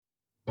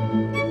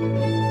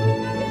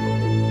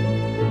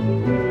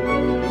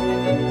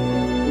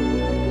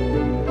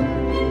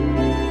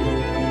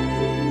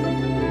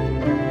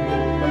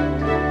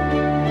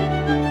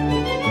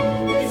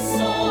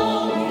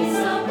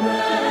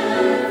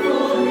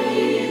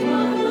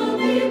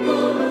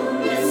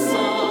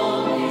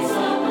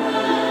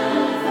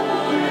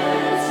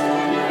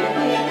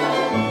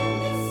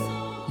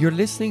You're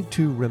listening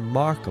to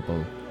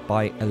Remarkable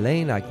by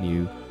Elaine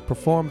Agnew,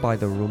 performed by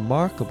the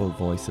remarkable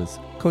voices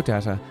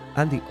Codetta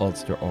and the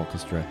Ulster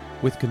Orchestra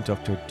with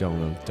conductor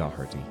Donal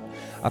Doherty.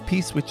 A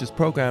piece which is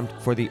programmed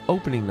for the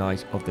opening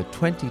night of the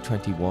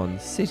 2021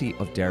 City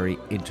of Derry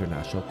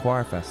International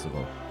Choir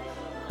Festival.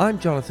 I'm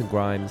Jonathan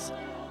Grimes,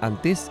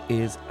 and this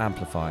is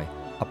Amplify,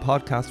 a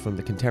podcast from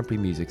the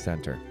Contemporary Music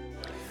Centre.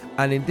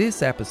 And in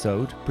this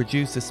episode,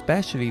 produced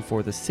especially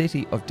for the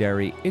City of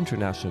Derry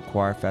International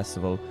Choir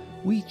Festival,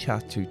 we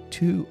chat to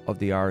two of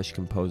the Irish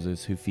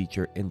composers who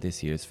feature in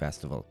this year's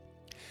festival,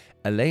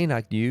 Elaine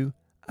Agnew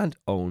and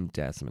Eoin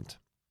Desmond.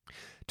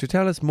 To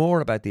tell us more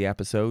about the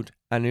episode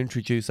and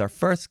introduce our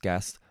first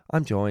guest,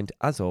 I'm joined,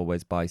 as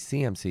always, by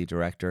CMC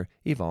Director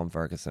Yvonne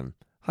Ferguson.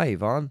 Hi,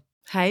 Yvonne.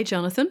 Hi,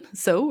 Jonathan.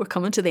 So we're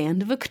coming to the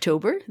end of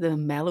October. The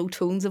mellow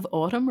tones of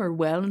autumn are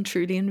well and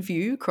truly in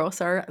view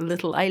across our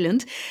little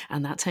island.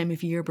 And that time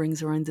of year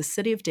brings around the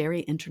City of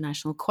Derry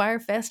International Choir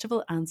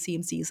Festival and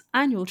CMC's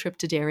annual trip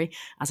to Derry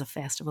as a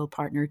festival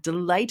partner.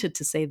 Delighted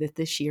to say that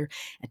this year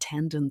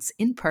attendance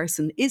in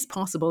person is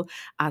possible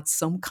at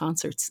some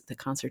concerts. The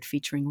concert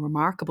featuring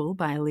Remarkable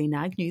by Elaine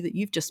Agnew that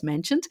you've just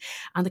mentioned,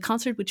 and the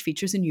concert which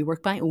features a new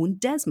work by Eoin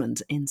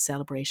Desmond in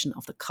celebration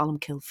of the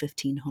Columkill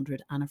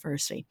 1500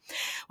 anniversary.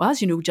 Well,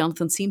 as you know,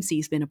 Jonathan, CMC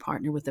has been a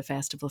partner with the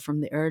festival from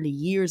the early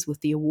years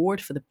with the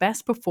award for the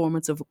best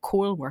performance of a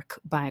choral work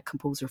by a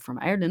composer from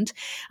Ireland.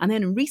 And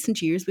then in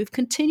recent years, we've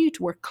continued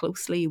to work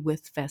closely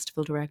with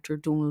festival director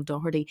Donal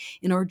Doherty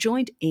in our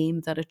joint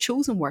aim that a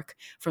chosen work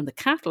from the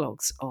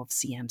catalogues of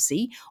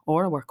CMC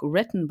or a work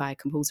written by a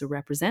composer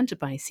represented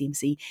by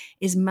CMC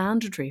is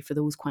mandatory for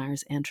those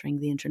choirs entering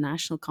the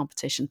international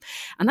competition.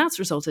 And that's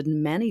resulted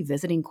in many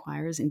visiting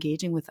choirs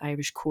engaging with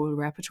Irish choral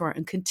repertoire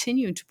and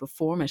continuing to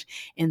perform it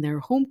in their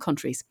home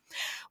countries.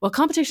 Well,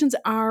 competitions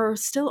are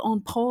still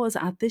on pause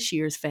at this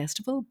year's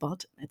festival,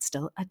 but it's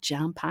still a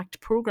jam-packed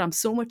programme.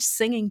 So much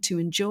singing to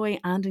enjoy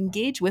and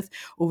engage with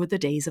over the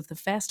days of the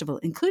festival,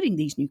 including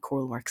these new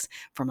choral works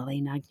from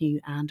Elaine Agnew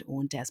and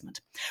Eoin Desmond.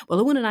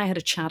 Well, Eoin and I had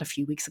a chat a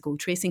few weeks ago,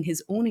 tracing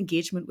his own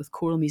engagement with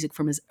choral music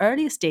from his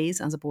earliest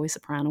days as a boy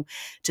soprano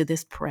to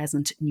this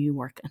present new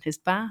work, and his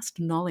vast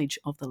knowledge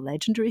of the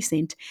legendary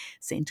saint,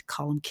 Saint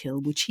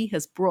Columkill, which he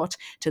has brought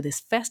to this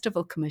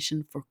festival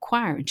commission for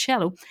choir and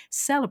cello,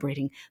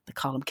 celebrating the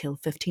Columkill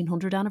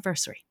 1500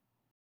 anniversary.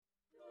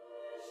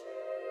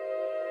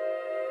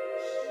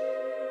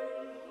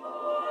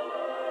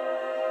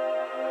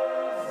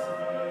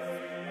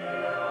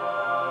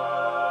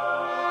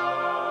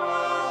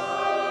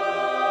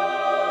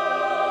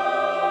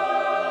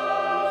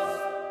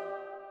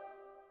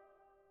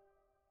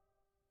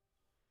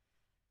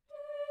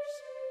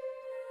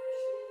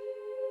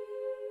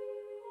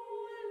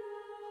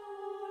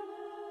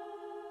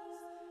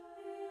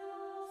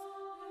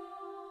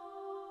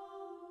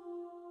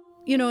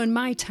 You know, in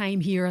my time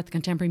here at the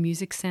Contemporary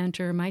Music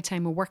Centre, my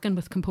time of working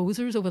with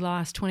composers over the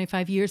last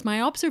 25 years,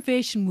 my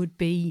observation would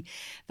be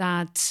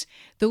that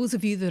those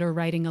of you that are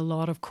writing a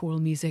lot of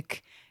choral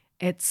music,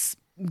 it's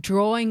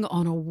drawing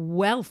on a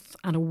wealth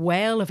and a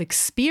well of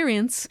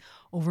experience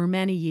over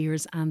many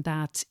years, and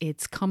that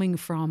it's coming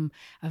from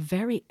a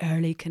very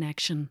early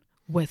connection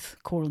with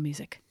choral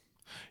music.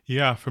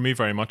 Yeah, for me,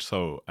 very much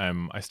so.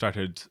 I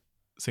started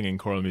singing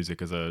choral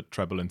music as a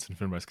treble in St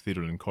Finbarr's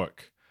Cathedral in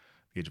Cork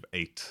at the age of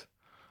 8.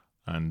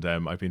 And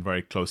I've been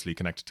very closely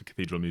connected to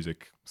cathedral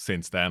music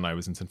since then. I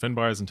was in St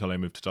Finbarr's until I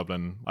moved to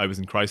Dublin. I was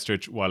in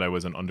Christchurch while I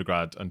was an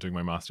undergrad and doing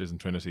my master's in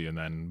Trinity, and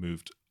then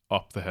moved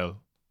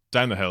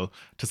down the hill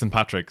to St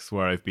Patrick's,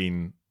 where I've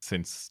been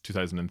since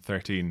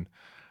 2013.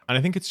 And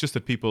I think it's just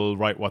that people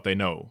write what they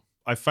know.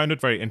 I found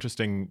it very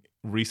interesting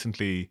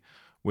recently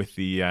with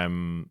the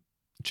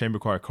Chamber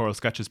Choir Choral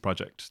Sketches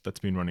project that's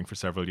been running for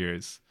several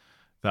years,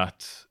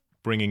 that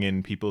bringing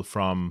in people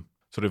from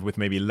sort of with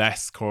maybe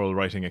less choral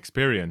writing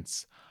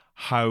experience,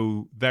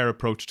 how their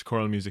approach to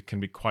choral music can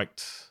be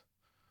quite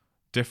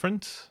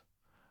different,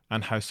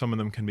 and how some of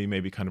them can be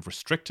maybe kind of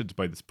restricted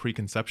by this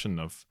preconception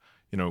of,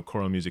 you know,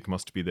 choral music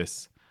must be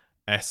this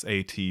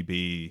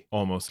SATB,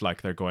 almost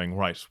like they're going,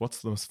 right,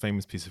 what's the most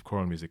famous piece of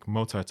choral music?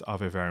 Mozart's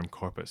Ave Verum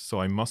Corpus. So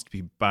I must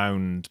be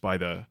bound by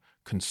the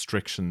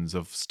constrictions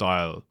of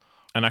style.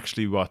 And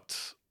actually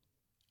what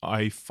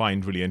I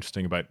find really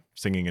interesting about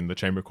singing in the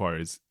chamber choir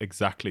is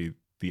exactly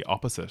the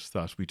opposite,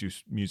 that we do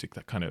music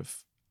that kind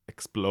of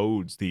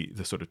explodes the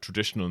sort of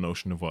traditional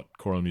notion of what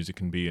choral music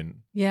can be. And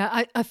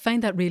yeah, I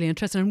find that really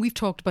interesting, and we've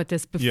talked about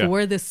this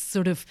before, this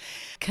sort of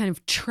kind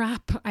of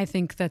trap I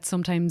think that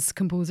sometimes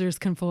composers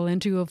can fall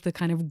into, of the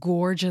kind of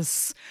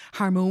gorgeous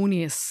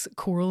harmonious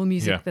choral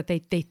music that they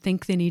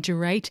think they need to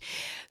write.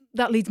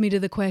 that leads me to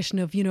the question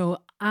of, you know,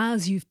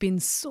 as you've been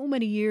so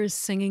many years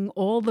singing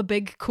all the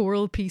big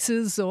choral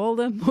pieces, all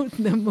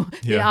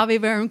the Ave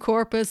Verum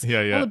Corpus, all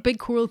the big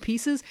choral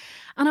pieces.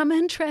 And I'm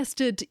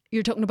interested,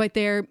 you're talking about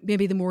there,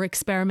 maybe the more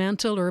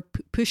experimental or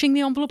pushing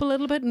the envelope a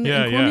little bit in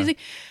choral music.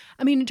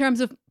 I mean, in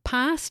terms of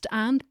past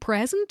and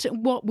present,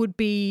 what would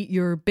be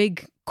your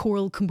big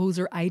choral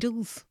composer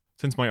idols?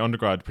 Since my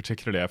undergrad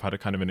particularly, I've had a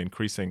kind of an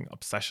increasing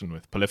obsession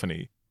with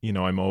polyphony. You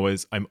know, I'm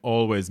always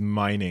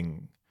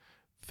mining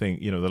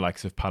the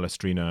likes of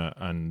Palestrina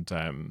and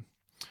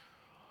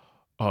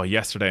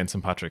yesterday in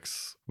St.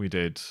 Patrick's we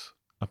did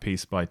a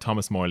piece by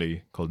Thomas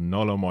Morley called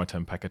Nolo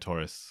Mortem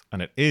Peccatoris,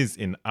 and it is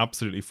in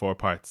absolutely 4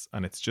 parts,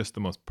 and it's just the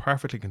most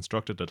perfectly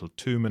constructed little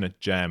 2-minute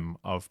gem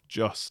of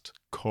just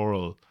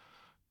choral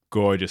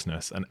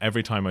gorgeousness. And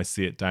every time I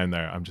see it down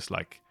there, I'm just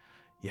like,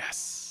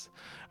 yes.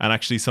 And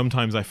actually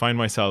sometimes I find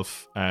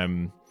myself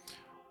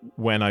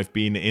when I've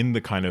been in the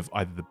kind of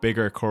either the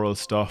bigger choral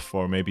stuff,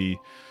 or maybe,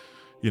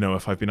 you know,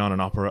 if I've been on an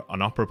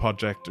opera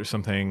project or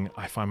something,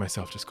 I find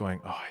myself just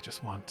going, I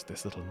just want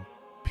this little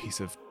piece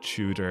of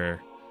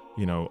Tudor,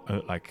 you know,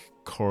 like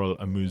choral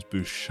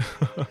amuse-bouche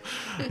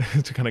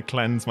to kind of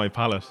cleanse my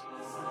palate.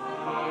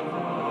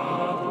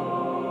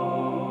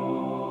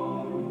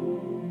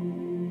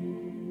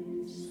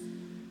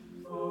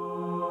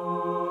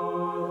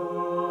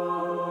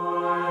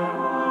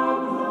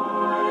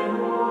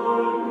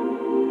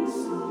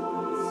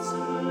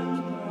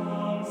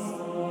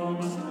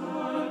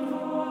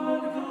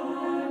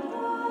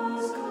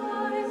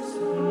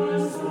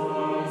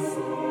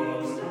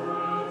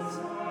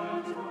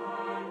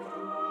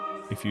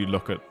 If you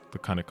look at the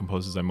kind of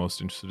composers I'm most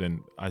interested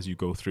in as you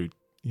go through,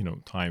 you know,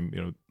 time,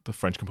 you know, the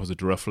French composer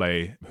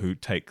Duruflé, who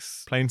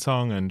takes plain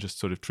song and just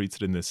sort of treats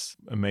it in this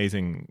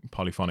amazing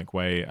polyphonic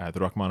way. The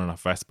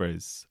Rachmaninoff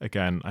Vespers,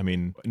 again, I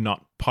mean,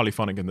 not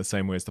polyphonic in the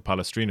same way as the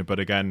Palestrina, but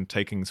again,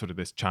 taking sort of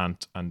this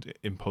chant and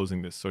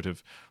imposing this sort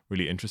of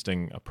really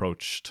interesting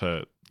approach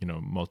to, you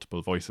know,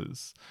 multiple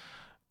voices.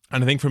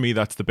 And I think for me,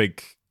 that's the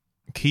big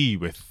key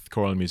with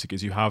choral music,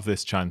 is you have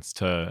this chance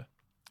to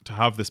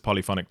have this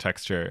polyphonic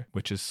texture,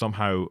 which is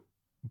somehow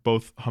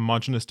both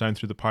homogeneous down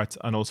through the parts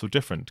and also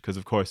different. Because,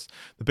 of course,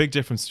 the big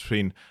difference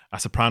between a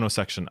soprano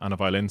section and a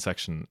violin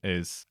section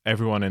is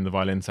everyone in the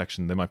violin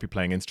section, they might be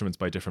playing instruments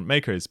by different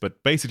makers,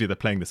 but basically they're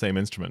playing the same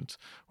instrument,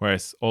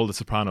 whereas all the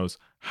sopranos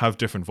have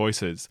different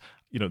voices.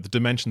 You know, the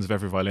dimensions of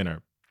every violin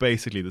are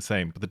basically the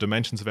same, but the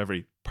dimensions of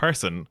every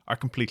person are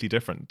completely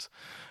different.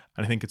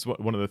 And I think it's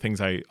one of the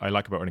things I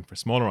like about writing for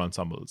smaller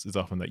ensembles is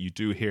often that you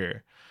do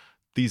hear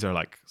these are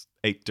like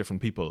 8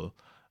 different people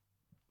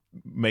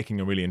making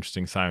a really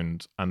interesting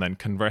sound. And then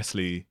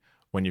conversely,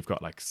 when you've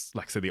got like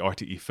say the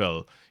RTE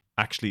Phil,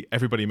 actually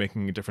everybody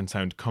making a different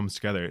sound comes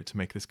together to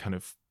make this kind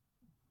of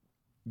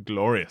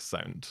glorious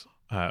sound.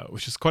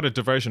 Which is quite a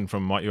diversion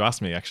from what you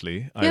asked me,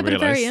 actually. Yeah, but a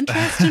very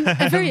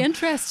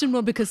interesting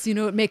one, because, you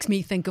know, it makes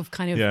me think of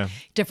kind of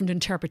different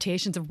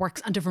interpretations of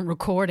works and different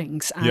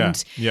recordings.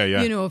 And,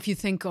 you know, if you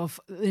think of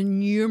the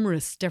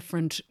numerous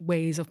different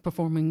ways of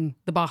performing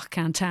the Bach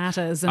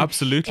cantatas, and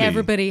absolutely,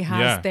 everybody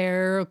has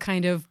their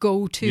kind of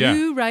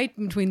go-to, right,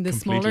 between the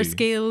smaller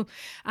scale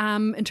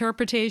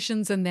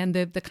interpretations and then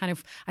the kind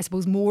of, I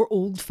suppose, more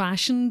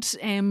old-fashioned,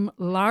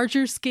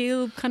 larger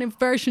scale kind of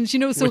versions, you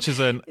know. So which is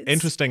an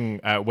interesting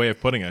way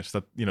of putting it,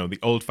 that, you know, the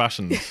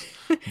old-fashioned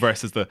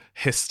versus the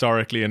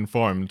historically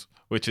informed,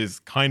 which is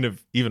kind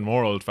of even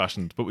more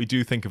old-fashioned, but we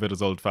do think of it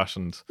as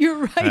old-fashioned.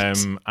 You're right.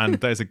 And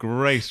there's a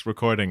great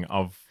recording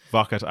of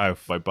Wacht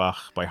auf by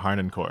Bach by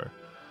Harnoncourt,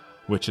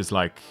 which is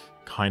like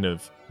kind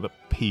of the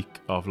peak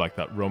of like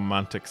that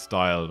romantic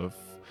style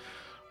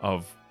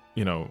of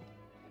you know,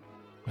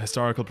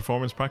 historical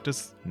performance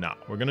practice. Nah,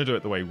 we're going to do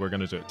it the way we're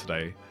going to do it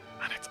today.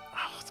 And it's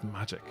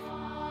magic.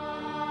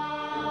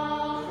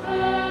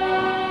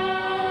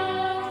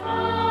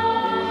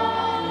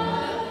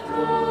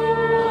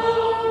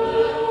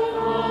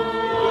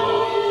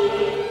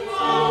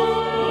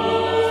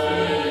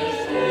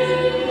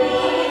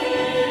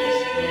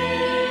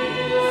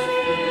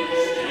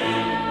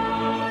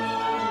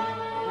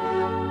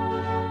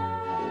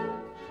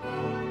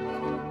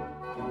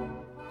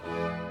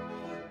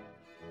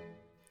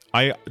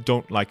 I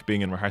don't like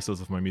being in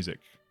rehearsals of my music.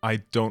 I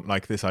don't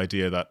like this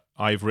idea that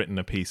I've written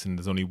a piece and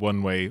there's only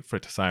one way for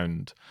it to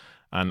sound,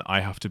 and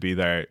I have to be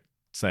there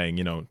saying,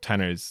 you know,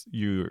 tenors,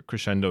 your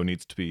crescendo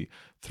needs to be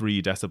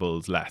 3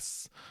 decibels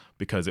less,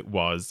 because it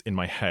was in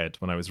my head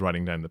when I was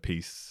writing down the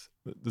piece.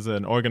 There's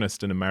an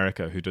organist in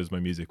America who does my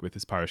music with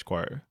his parish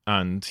choir,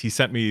 and he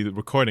sent me the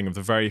recording of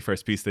the very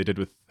first piece they did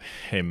with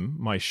him,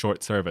 my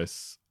short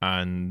service,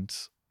 and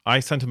I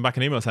sent him back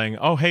an email saying,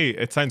 oh, hey,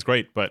 it sounds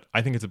great, but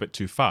I think it's a bit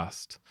too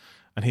fast.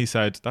 And he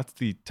said, that's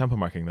the tempo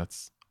marking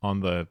that's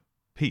on the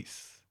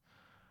piece.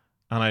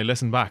 And I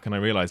listened back and I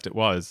realized it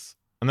was.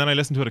 And then I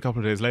listened to it a couple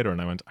of days later and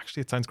I went,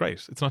 actually, it sounds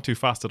great. It's not too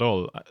fast at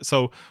all.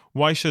 So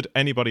why should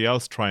anybody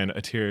else try and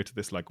adhere to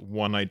this like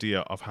one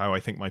idea of how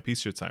I think my piece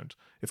should sound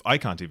if I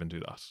can't even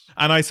do that?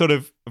 And I sort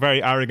of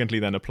very arrogantly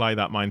then apply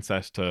that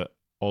mindset to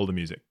all the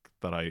music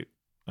that I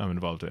am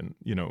involved in.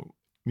 You know,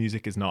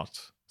 music is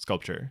not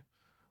sculpture,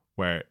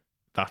 where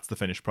that's the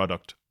finished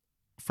product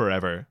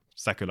forever,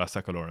 secula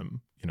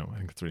seculorum. I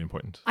think it's really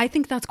important. I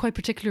think that's quite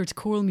particular to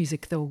choral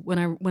music, though, when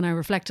I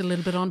reflect a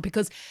little bit on,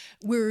 because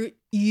we're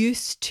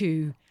used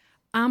to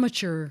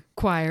amateur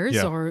choirs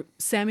or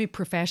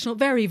semi-professional,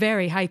 very,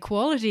 very high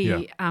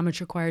quality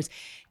amateur choirs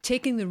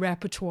taking the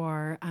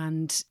repertoire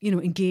and,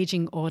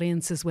 engaging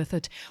audiences with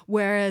it.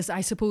 Whereas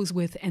I suppose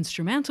with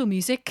instrumental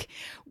music,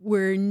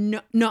 we're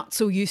not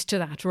so used to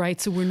that,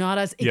 right? So we're not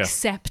as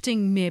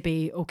accepting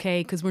maybe,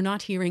 because we're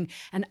not hearing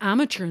an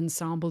amateur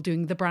ensemble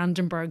doing the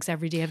Brandenburgs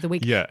every day of the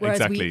week. Yeah, whereas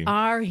exactly. we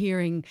are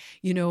hearing,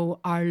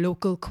 our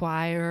local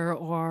choir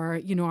or,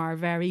 our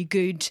very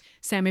good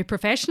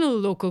semi-professional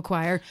local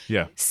choir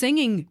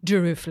singing De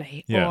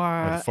Ruffly or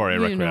the Fauré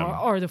Requiem.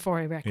 Or the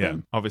Fauré Requiem.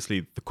 Yeah,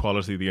 obviously the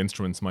quality of the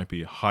instruments might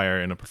be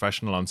higher in a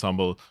professional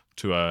ensemble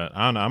to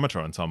an amateur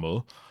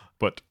ensemble,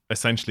 but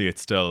essentially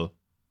it's still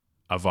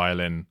a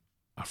violin,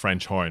 a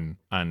French horn,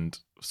 and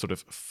sort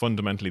of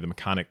fundamentally the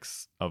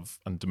mechanics of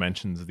and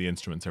dimensions of the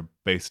instruments are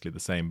basically the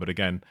same. But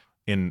again,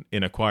 in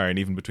a choir, and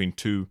even between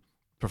two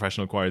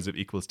professional choirs of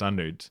equal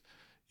standard,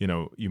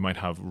 you might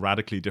have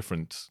radically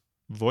different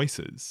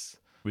voices.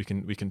 We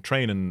can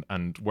train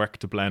and work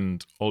to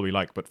blend all we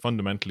like, but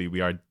fundamentally we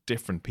are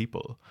different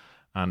people.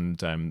 And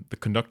the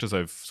conductors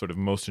I've sort of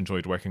most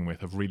enjoyed working with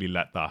have really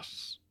let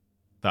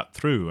that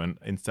through. And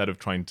instead of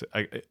trying to,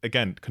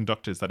 again,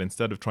 conductors that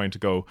instead of trying to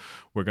go,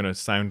 we're going to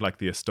sound like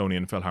the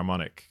Estonian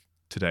Philharmonic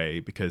today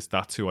because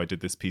that's who I did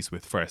this piece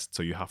with first,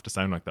 so you have to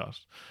sound like that,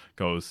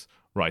 goes,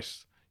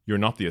 right, you're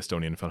not the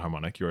Estonian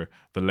Philharmonic, you're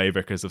the lay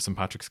vicars of St.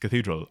 Patrick's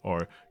Cathedral,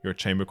 or you're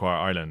Chamber Choir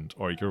Ireland,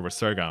 or you're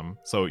Resurgam.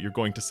 So you're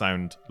going to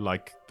sound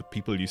like the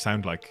people you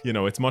sound like.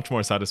 It's much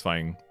more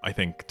satisfying, I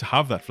think, to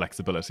have that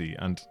flexibility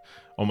and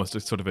almost a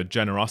sort of a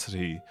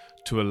generosity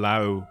to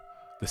allow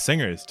the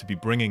singers to be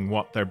bringing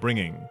what they're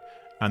bringing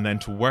and then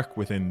to work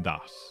within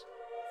that.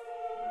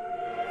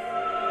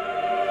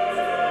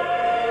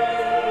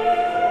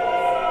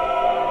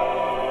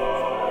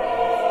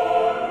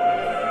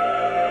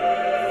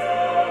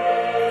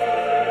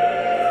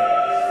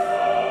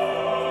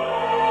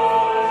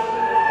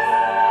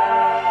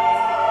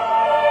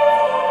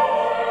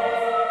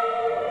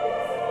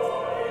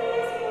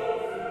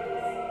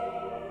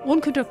 One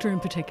conductor in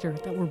particular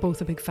that we're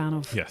both a big fan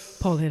of,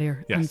 Paul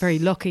Hillier. Yes. I'm very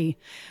lucky,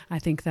 I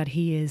think, that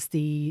he is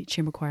the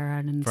Chamber Choir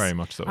Ireland's very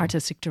much so.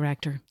 artistic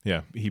director.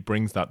 Yeah, he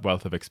brings that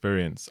wealth of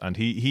experience, and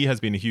he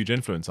has been a huge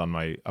influence on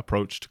my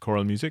approach to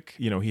choral music.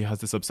 He has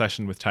this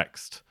obsession with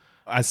text.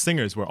 As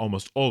singers, we're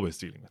almost always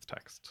dealing with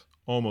text,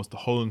 almost the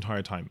whole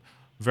entire time.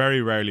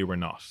 Very rarely we're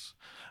not.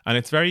 And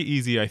it's very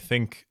easy, I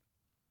think,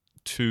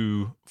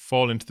 to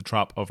fall into the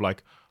trap of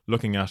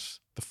looking at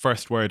the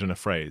first word in a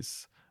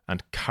phrase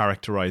and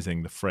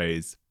characterizing the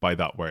phrase by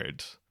that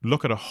word.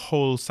 Look at a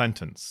whole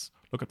sentence,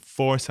 look at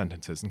 4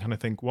 sentences and kind of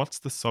think, what's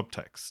the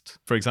subtext?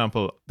 For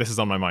example, this is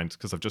on my mind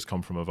because I've just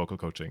come from a vocal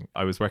coaching.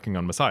 I was working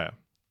on Messiah,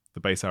 the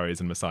bass arias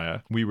in Messiah.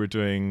 We were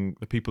doing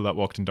The People That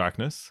Walked in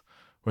Darkness,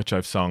 which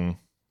I've sung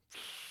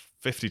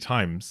 50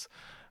 times.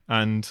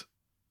 And,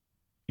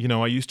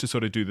 I used to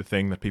sort of do the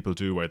thing that people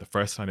do where the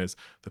first line is,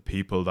 the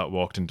people that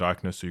walked in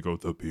darkness. So you go,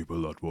 the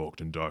people that walked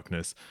in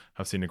darkness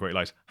have seen a great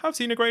light. Have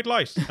seen a great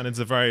light. And it's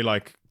a very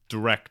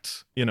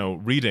direct,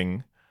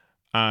 reading.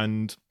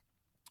 And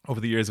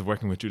over the years of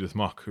working with Judith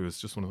Mock, who is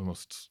just one of the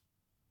most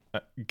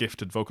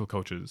gifted vocal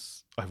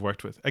coaches I've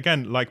worked with,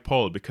 again, like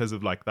Paul, because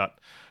of that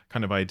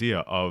kind of idea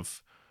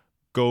of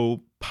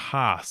go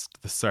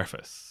past the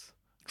surface,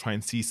 try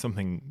and see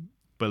something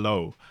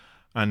below.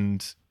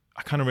 And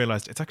I kind of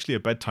realized it's actually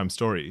a bedtime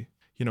story.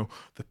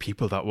 The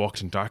people that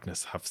walked in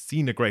darkness have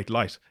seen a great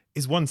light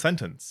is one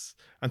sentence.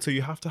 And so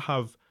you have to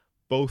have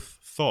both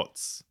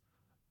thoughts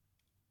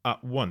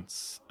at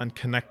once and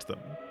connect them.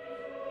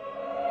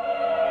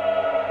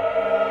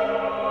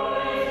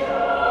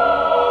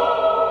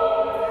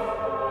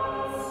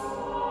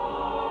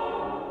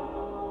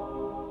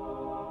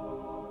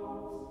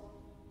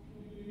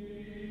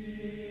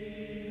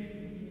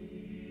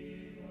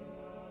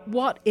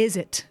 What is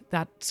it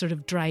that sort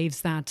of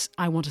drives that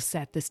I want to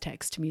set this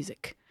text to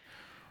music?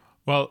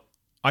 Well,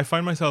 I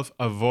find myself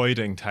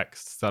avoiding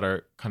texts that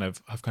have kind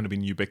of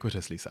been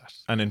ubiquitously set.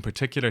 And in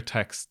particular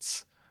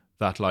texts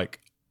that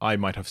I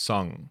might have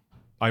sung.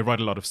 I write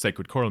a lot of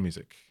sacred choral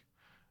music.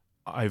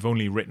 I've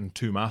only written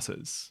 2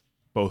 masses,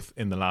 both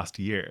in the last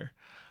year.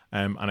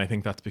 And I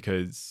think that's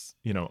because,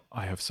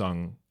 I have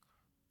sung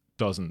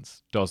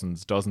dozens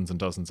and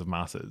dozens of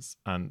masses.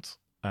 And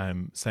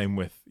same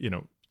with,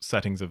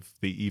 settings of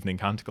the evening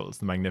canticles,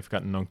 the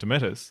Magnificat and Nunc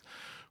Dimittis,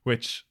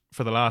 which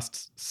for the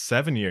last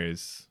 8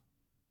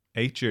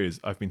 years,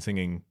 I've been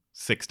singing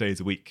 6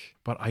 days a week.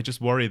 But I just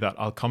worry that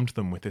I'll come to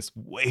them with this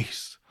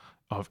weight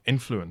of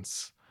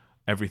influence.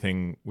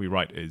 Everything we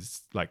write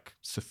is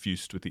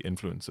suffused with the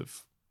influence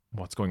of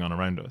what's going on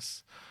around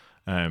us,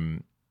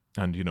 and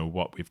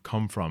what we've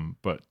come from.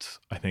 But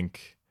I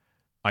think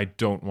I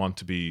don't want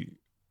to be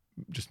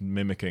just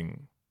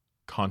mimicking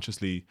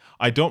consciously.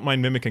 I don't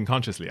mind mimicking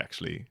consciously,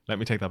 actually. Let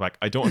me take that back.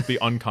 I don't want to be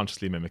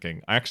unconsciously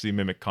mimicking. I actually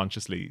mimic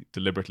consciously,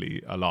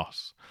 deliberately a lot,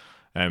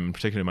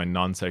 particularly my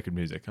non-sacred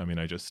music. I mean,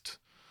 I just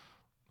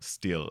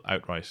steal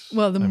outright.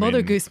 Well, the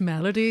Mother Goose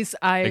melodies,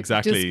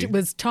 it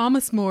was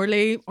Thomas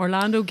Morley,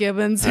 Orlando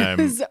Gibbons,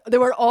 they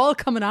were all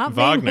coming at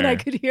Wagner, me when I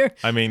could hear.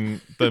 I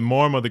mean, the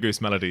more Mother Goose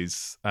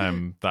melodies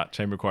that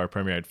chamber choir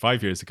premiered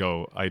 5 years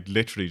ago, I'd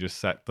literally just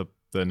set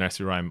the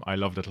nursery rhyme, I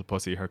love little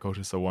pussy, her coat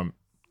is so warm,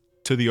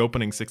 to the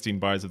opening 16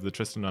 bars of the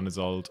Tristan and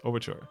Isolde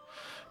overture,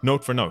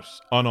 note for note,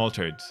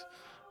 unaltered.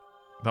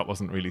 That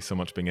wasn't really so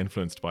much being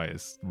influenced by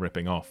as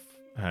ripping off,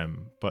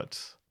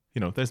 but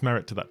there's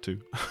merit to that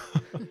too.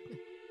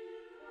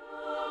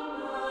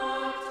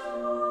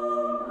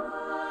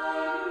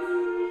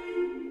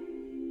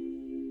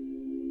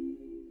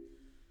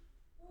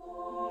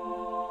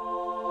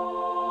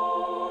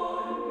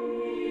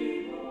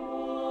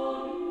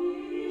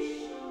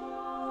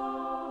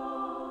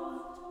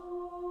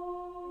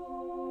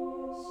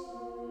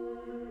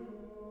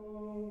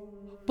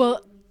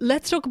 Well,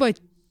 let's talk about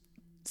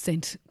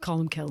St.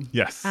 Columkill.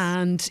 Yes.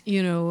 And,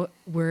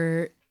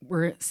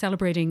 we're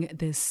celebrating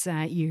this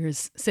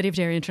year's City of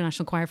Derry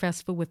International Choir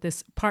Festival with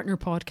this partner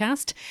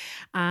podcast.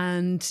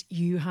 And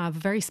you have a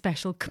very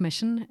special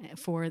commission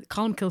for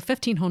Columkill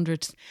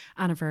 1500th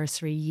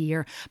anniversary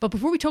year. But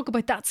before we talk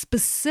about that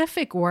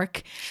specific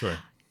work, sure,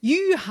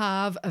 you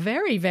have a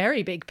very,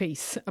 very big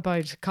piece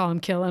about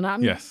Columkill.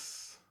 And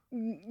yes,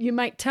 you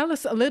might tell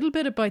us a little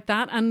bit about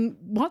that. And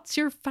what's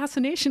your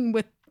fascination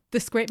with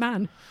this great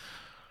man?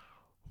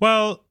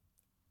 Well,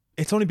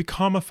 it's only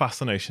become a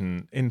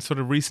fascination in sort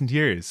of recent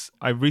years.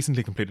 I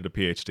recently completed a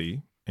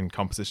PhD in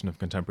composition of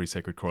contemporary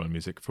sacred choral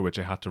music, for which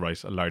I had to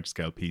write a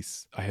large-scale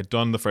piece. I had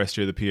done the first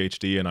year of the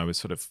PhD, and I was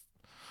sort of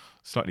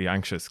slightly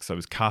anxious because I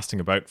was casting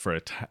about for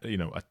a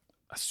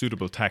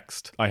suitable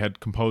text. I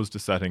had composed a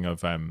setting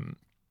of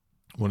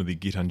one of the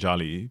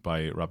Gitanjali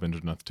by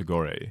Rabindranath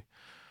Tagore,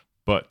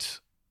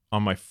 but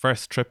on my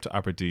first trip to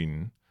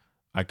Aberdeen,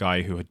 a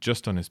guy who had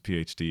just done his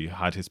PhD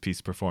had his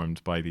piece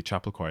performed by the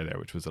chapel choir there,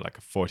 which was like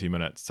a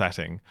 40-minute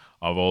setting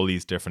of all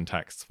these different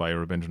texts by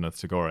Rabindranath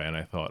Tagore. And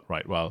I thought,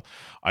 right, well,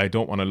 I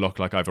don't want to look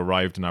like I've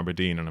arrived in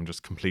Aberdeen and I'm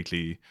just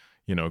completely,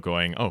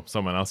 going, oh,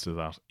 someone else did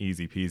that,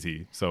 easy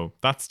peasy. So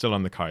that's still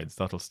on the cards.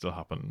 That'll still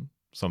happen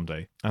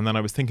someday. And then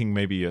I was thinking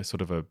maybe a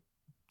sort of a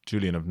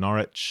Julian of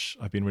Norwich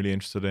I've been really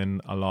interested in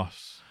a lot.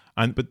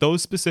 But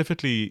those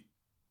specifically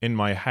in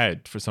my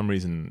head, for some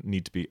reason,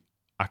 need to be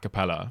a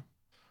cappella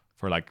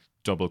for like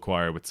double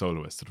choir with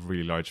soloists, sort of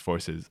really large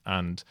voices.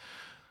 And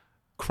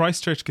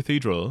Christchurch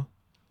Cathedral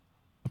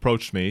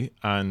approached me,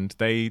 and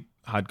they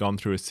had gone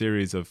through a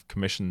series of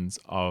commissions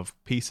of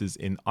pieces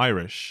in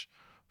Irish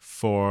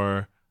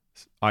for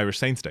Irish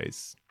Saints'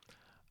 Days.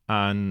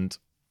 And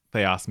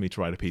they asked me to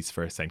write a piece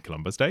for St.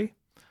 Columba's Day.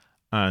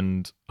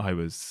 And I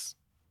was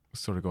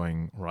sort of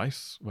going, right,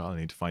 well, I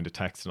need to find a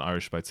text in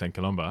Irish about St.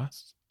 Columba.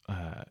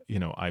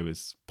 I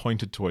was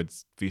pointed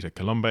towards Vita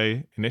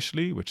Columbae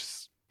initially, which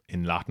is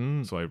in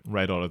Latin. So I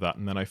read all of that.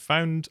 And then I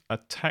found a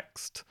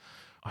text,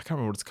 I can't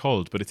remember what it's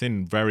called, but it's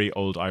in very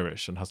old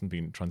Irish and hasn't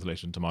been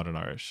translated into modern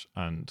Irish.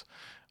 And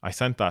I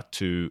sent that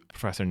to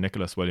Professor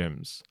Nicholas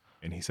Williams.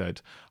 And he said,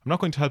 I'm not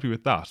going to help you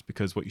with that,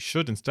 because what you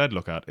should instead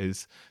look at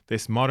is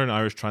this modern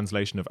Irish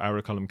translation of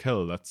Ara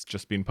Columkill that's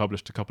just been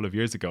published a couple of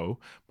years ago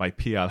by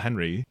P.L.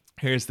 Henry.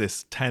 Here's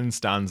this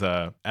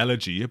 10-stanza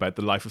elegy about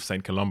the life of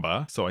St.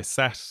 Columba. So I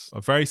set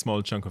a very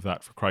small chunk of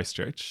that for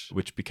Christchurch,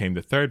 which became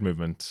the third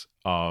movement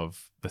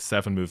of the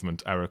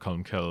 7-movement Ara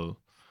Columkill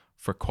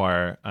for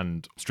choir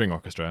and string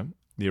orchestra.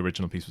 The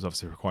original piece was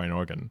obviously for choir and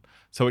organ.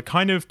 So it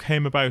kind of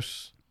came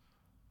about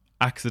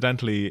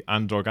accidentally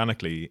and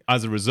organically.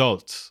 As a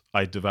result,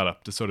 I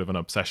developed a sort of an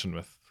obsession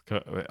with,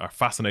 or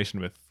fascination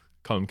with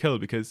Columkill,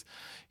 because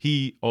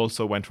he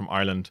also went from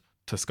Ireland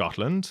to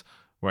Scotland,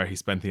 where he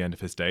spent the end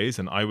of his days,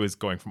 and I was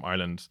going from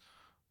Ireland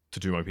to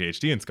do my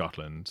PhD in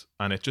Scotland.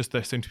 And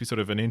there seemed to be sort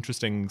of an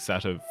interesting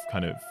set of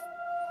kind of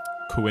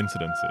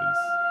coincidences.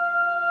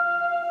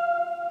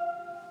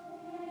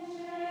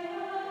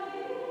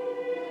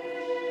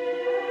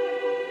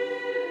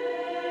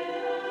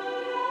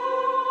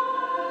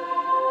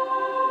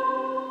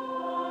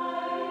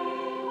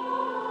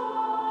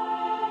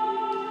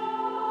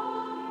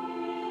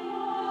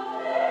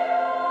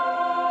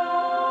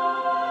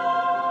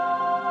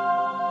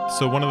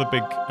 So one of the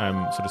big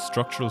sort of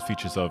structural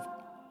features of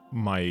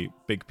my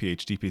big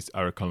PhD piece,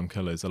 Ara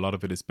Columkill, is a lot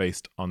of it is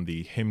based on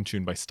the hymn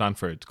tune by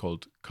Stanford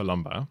called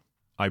Columba.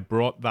 I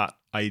brought that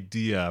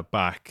idea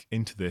back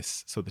into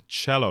this. So the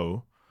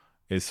cello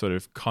is sort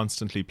of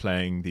constantly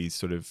playing these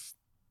sort of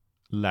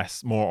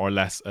more or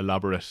less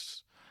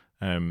elaborate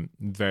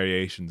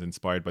variations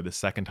inspired by the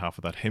second half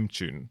of that hymn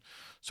tune,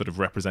 sort of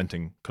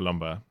representing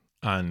Columba.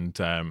 And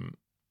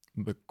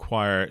the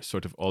choir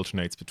sort of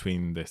alternates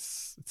between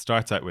this. It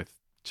starts out with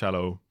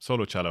cello,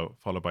 solo cello,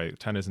 followed by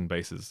tenors and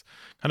basses,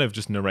 kind of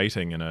just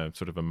narrating in a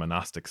sort of a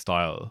monastic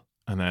style.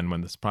 And then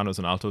when the sopranos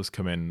and altos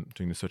come in,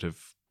 doing the sort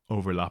of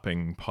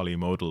overlapping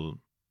polymodal,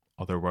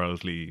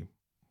 otherworldly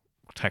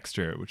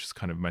texture, which is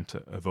kind of meant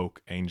to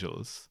evoke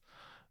angels.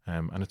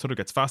 And it sort of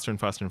gets faster and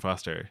faster and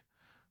faster,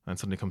 and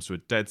suddenly comes to a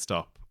dead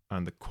stop,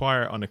 and the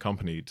choir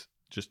unaccompanied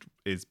just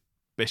is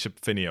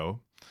Bishop Finio,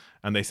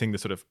 and they sing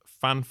this sort of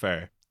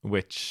fanfare,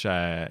 which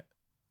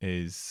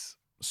is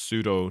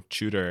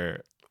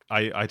pseudo-Tudor.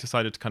 I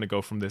decided to kind of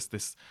go from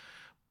this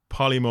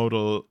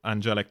polymodal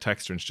angelic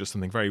texture into just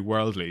something very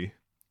worldly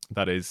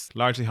that is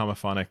largely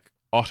homophonic,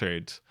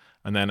 uttered,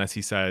 and then as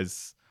he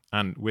says,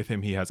 and with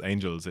him he has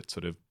angels, it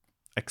sort of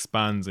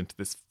expands into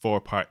this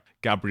 4-part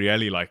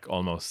Gabrieli-like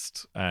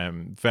almost,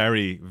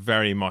 very,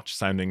 very much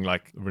sounding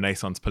like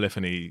Renaissance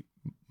polyphony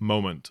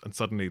moment, and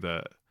suddenly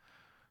the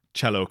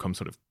cello comes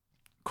sort of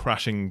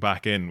crashing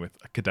back in with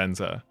a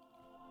cadenza.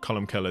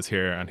 Columkill is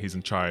here and he's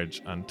in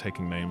charge and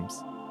taking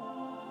names.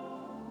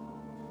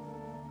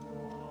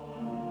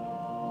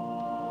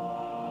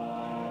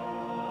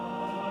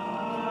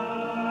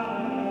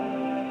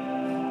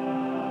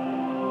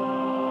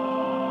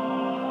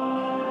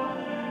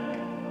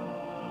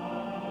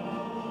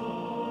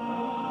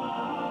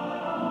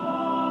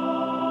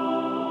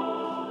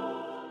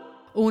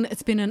 Owen,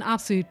 it's been an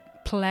absolute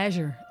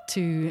pleasure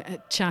to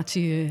chat to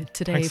you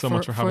today. Thanks so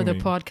much for having the me.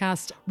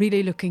 Podcast.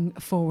 Really looking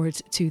forward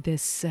to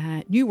this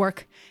new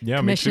work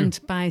commissioned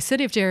by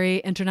City of Derry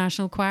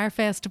International Choir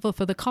Festival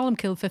for the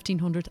Columkill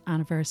 1500th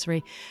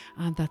anniversary,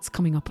 and that's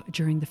coming up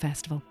during the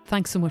festival.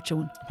 Thanks so much,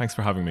 Owen. Thanks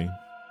for having me.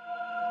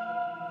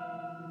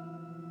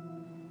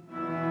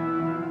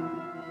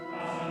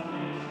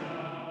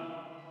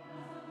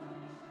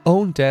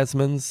 Owen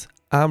Desmond's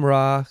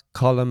Amra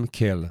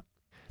Columkill,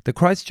 the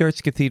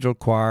Christchurch Cathedral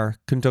Choir,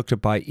 conducted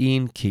by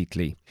Ian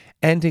Keatley,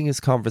 ending his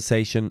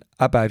conversation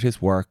about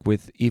his work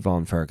with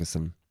Yvonne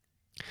Ferguson.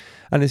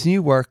 And his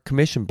new work,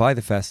 commissioned by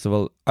the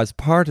festival as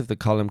part of the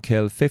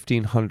Columkill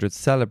 1500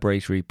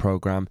 celebratory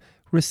programme,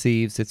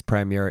 receives its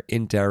premiere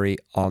in Derry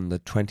on the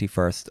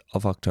 21st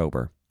of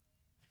October.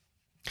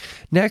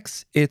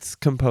 Next, it's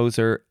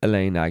composer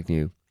Elaine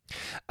Agnew.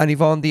 And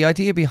Yvonne, the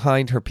idea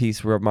behind her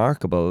piece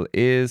Remarkable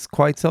is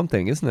quite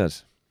something, isn't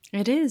it?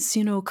 It is,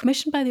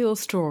 commissioned by the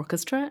Ulster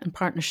Orchestra in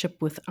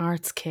partnership with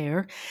Arts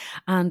Care,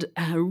 and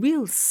a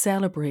real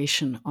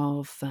celebration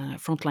of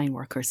frontline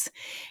workers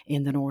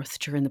in the North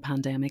during the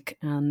pandemic.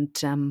 And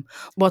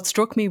what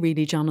struck me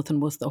really,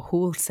 Jonathan, was the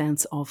whole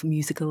sense of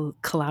musical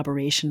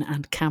collaboration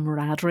and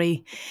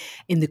camaraderie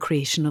in the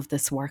creation of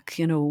this work,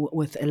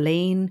 with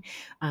Elaine,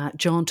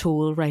 John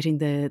Toole writing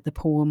the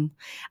poem,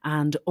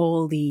 and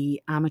all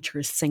the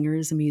amateur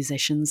singers and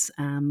musicians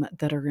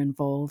that are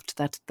involved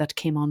that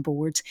came on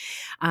board.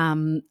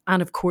 And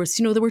of course,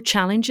 there were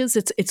challenges.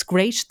 It's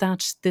great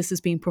that this is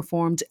being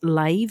performed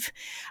live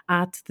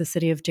at the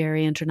City of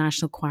Derry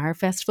International Choir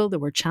Festival. There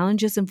were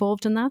challenges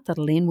involved in that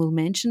Elaine will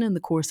mention in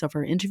the course of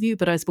our interview.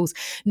 But I suppose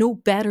no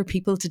better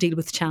people to deal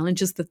with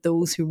challenges than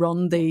those who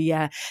run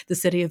the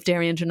City of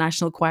Derry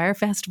International Choir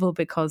Festival,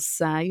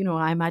 because I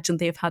imagine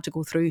they've had to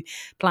go through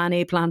Plan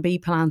A, Plan B,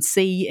 Plan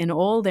C in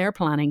all their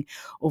planning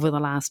over the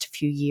last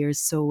few years.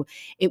 So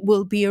it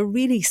will be a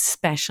really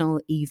special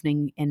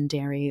evening in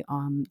Derry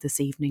this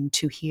evening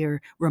to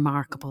hear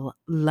Remarkable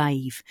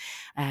live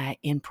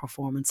in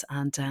performance,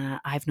 and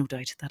I've no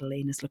doubt that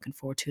Elaine is looking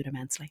forward to it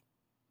immensely.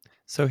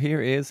 So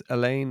here is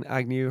Elaine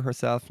Agnew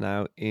herself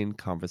now in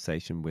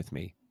conversation with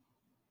me.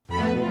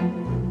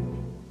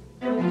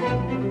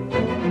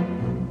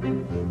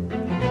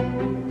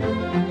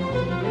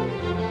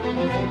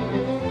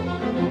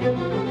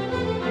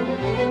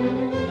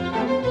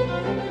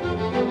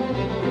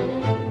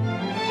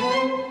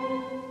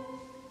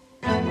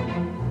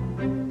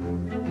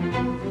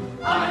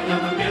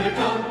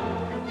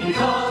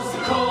 Because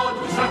the cord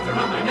was wrapped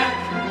around my neck,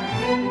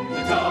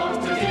 the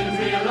doctor didn't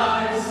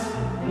realise.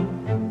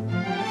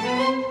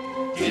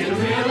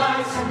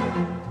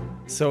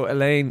 So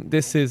Elaine,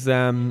 this is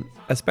a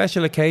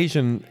special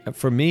occasion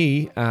for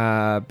me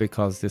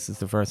because this is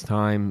the first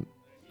time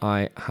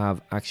I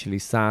have actually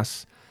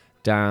sat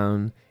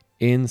down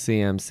in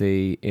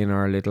CMC in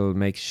our little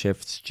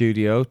makeshift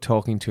studio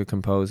talking to a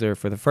composer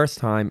for the first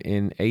time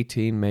in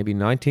 18, maybe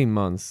 19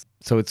 months.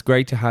 So it's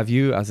great to have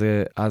you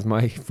as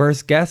my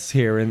first guest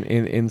here in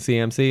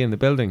CMC in the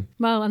building.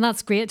 Well, and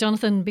that's great,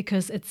 Jonathan,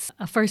 because it's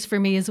a first for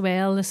me as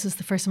well. This is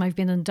the first time I've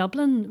been in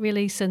Dublin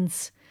really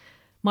since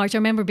March. I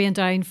remember being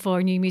down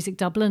for New Music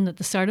Dublin at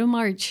the start of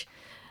March.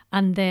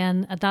 And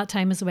then at that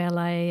time as well,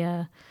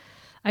 I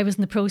was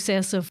in the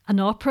process of an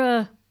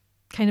opera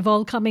kind of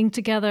all coming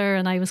together,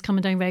 and I was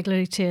coming down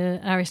regularly to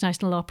Irish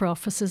National Opera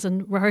offices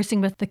and rehearsing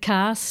with the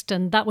cast,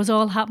 and that was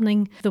all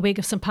happening the week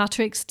of St.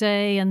 Patrick's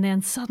Day, and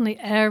then suddenly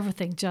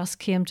everything just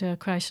came to a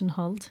crashing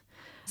halt.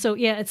 So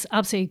yeah, it's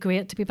absolutely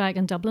great to be back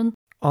in Dublin.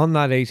 On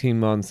that 18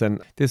 months,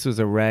 and this was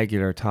a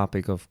regular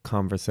topic of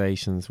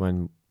conversations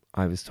when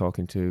I was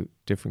talking to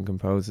different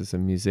composers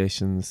and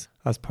musicians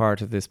as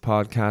part of this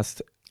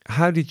podcast.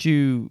 How did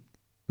you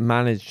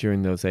manage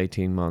during those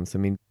 18 months? I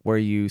mean, were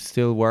you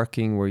still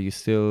working? Were you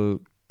still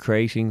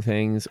creating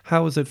things?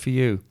 How was it for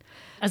you?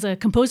 As a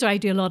composer, I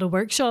do a lot of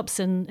workshops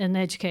in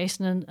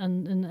education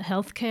and in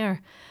healthcare.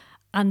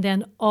 And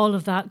then all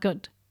of that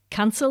got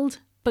cancelled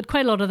But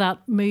quite a lot of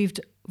that moved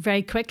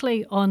very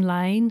quickly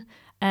online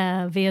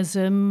via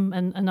Zoom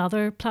and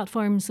other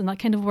platforms, and that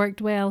kind of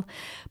worked well.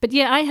 But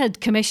yeah, I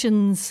had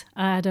commissions.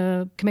 I had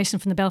a commission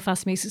from the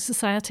Belfast Music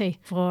Society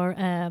for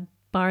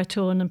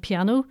baritone and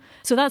piano.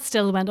 So that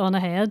still went on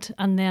ahead.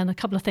 And then a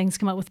couple of things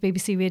came up with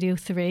BBC Radio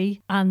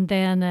 3. And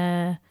then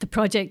the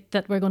project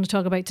that we're going to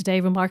talk about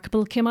today,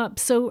 Remarkable, came up.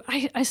 So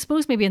I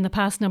suppose maybe in the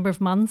past number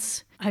of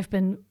months, I've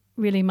been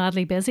really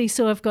madly busy.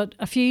 So I've got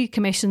a few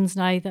commissions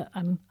now that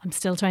I'm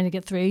still trying to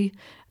get through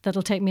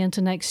that'll take me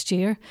into next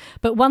year.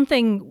 But one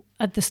thing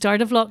at the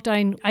start of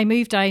lockdown, I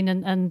moved down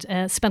and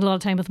spent a lot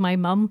of time with my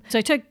mum. So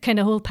I took kind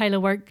of a whole pile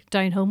of work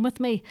down home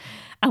with me.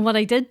 And what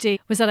I did do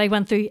was that I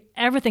went through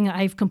everything that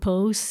I've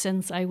composed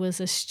since I was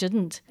a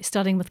student,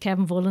 studying with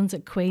Kevin Volans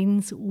at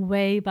Queen's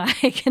way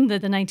back in the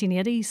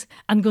 1980s,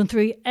 and going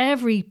through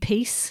every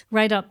piece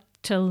right up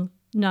till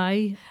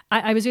now.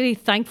 I was really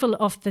thankful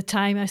of the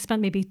time. I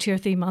spent maybe 2 or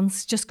 3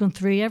 months just going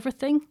through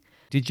everything.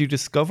 Did you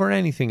discover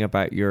anything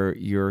about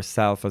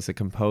yourself as a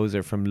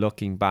composer from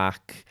looking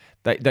back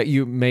that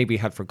you maybe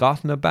had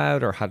forgotten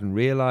about or hadn't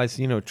realised,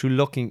 through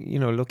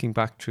looking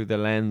back through the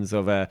lens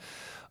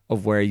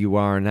of where you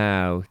are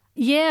now?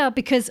 Yeah,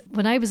 because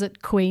when I was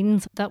at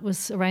Queen's, that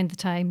was around the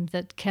time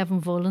that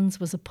Kevin Volans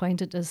was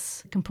appointed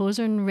as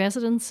composer in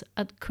residence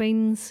at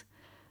Queen's.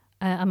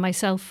 And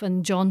myself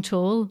and John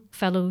Toll,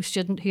 fellow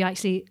student who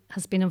actually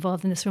has been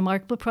involved in this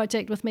Remarkable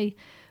project with me,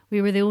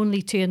 we were the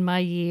only two in my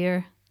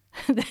year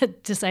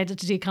that decided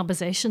to do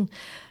composition.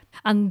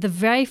 And the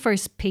very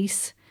first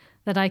piece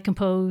that I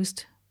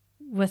composed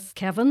with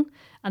Kevin,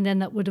 and then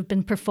that would have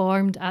been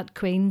performed at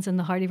Queen's in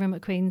the Hardy Room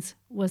at Queen's,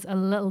 was a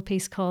little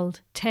piece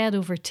called Ted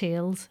Over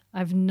Tales.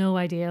 I've no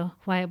idea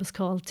why it was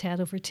called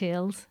Ted Over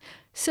Tales.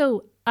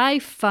 So I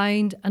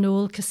found an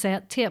old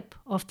cassette tape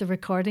of the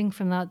recording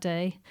from that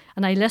day,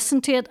 and I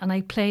listened to it and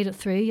I played it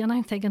through, and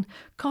I'm thinking,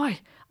 God,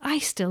 I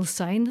still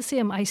sound the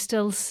same. I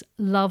still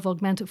love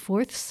augmented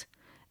fourths,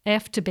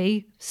 F to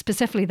B,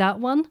 specifically that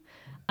one,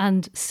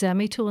 and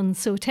semitones.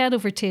 So Ted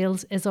Over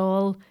Tales is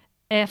all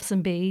Fs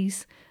and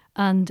Bs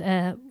and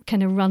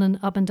kind of running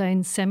up and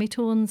down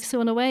semitones.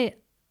 So in a way,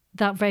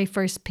 that very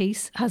first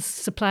piece has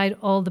supplied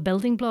all the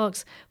building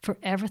blocks for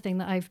everything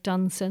that I've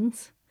done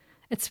since.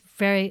 It's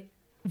very,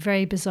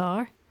 very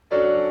bizarre.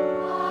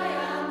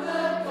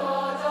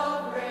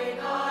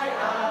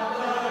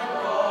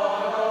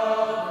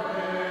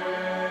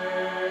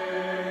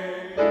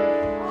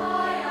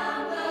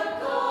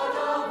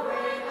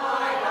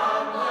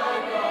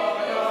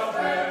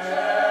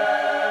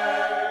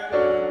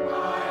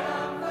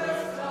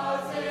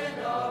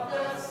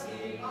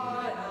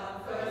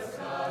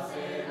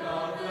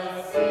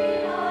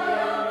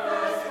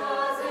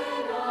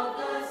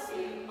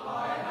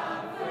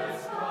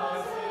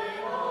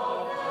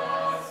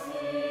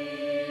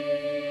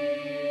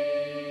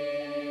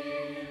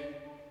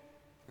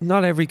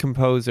 Not every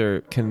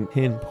composer can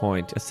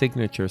pinpoint a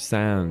signature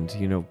sound,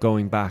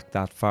 going back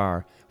that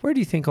far. Where do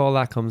you think all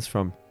that comes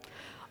from?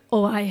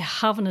 Oh, I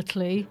haven't a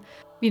clue.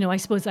 I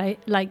suppose I,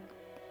 like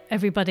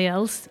everybody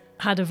else,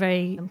 had a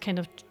very kind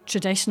of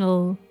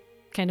traditional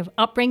kind of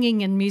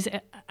upbringing in music.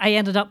 I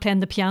ended up playing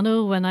the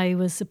piano when I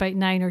was about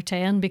 9 or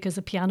 10 because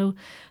a piano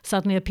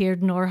suddenly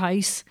appeared in our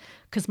house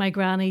because my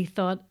granny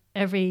thought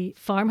every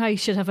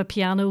farmhouse should have a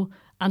piano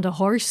and a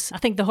horse. I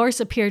think the horse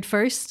appeared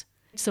first.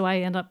 So I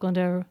ended up going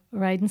to a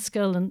riding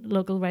school, and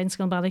local riding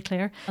school in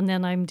Ballyclare. And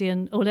then I'm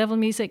doing O-level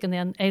music and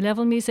then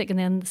A-level music, and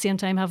then at the same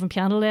time having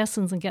piano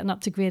lessons and getting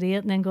up to grade 8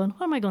 and then going,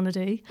 what am I going to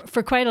do?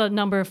 For quite a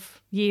number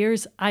of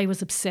years, I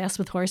was obsessed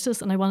with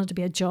horses and I wanted to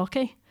be a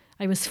jockey.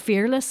 I was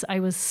fearless,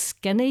 I was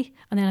skinny.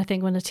 And then I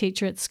think when a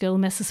teacher at school,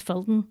 Mrs.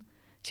 Fulton,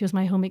 she was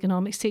my home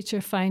economics teacher,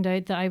 found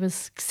out that I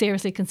was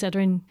seriously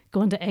considering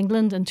going to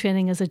England and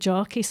training as a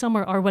jockey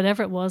somewhere or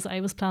whatever it was I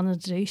was planning to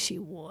do. She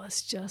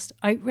was just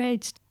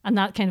outraged. And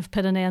that kind of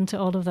put an end to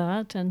all of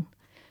that. And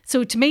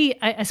so to me,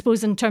 I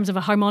suppose in terms of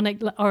a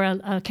harmonic or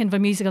a kind of a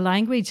musical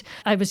language,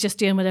 I was just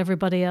doing what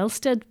everybody else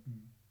did.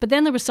 But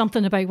then there was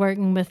something about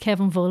working with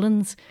Kevin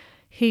Volans.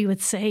 He would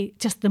say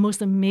just the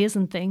most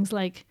amazing things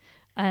like,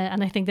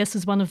 and I think this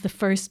was one of the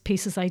first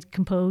pieces I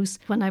composed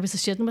when I was a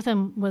student with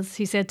him, was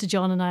he said to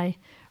John and I,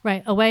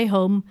 right, away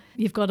home,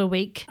 you've got a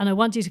week and I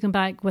want you to come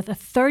back with a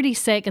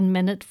 30-second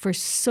minute for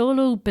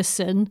solo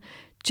bassoon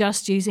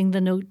just using the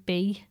note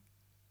B.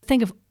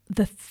 Think of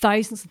the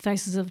thousands and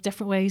thousands of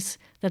different ways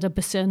that a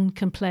bassoon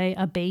can play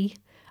a B.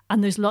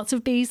 And there's lots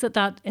of Bs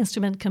that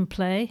instrument can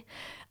play.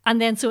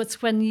 And then so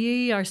it's when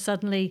you are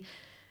suddenly...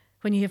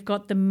 when you have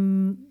got the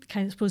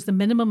kind of, suppose, the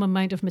minimum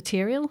amount of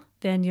material,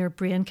 then your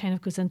brain kind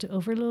of goes into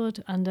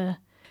overload. And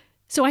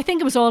so I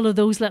think it was all of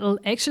those little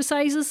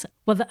exercises.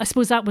 Well, I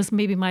suppose that was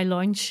maybe my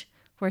launch,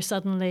 where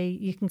suddenly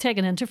you can take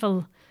an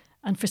interval.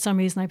 And for some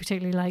reason, I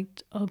particularly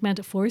liked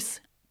augmented fourths,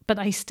 but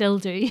I still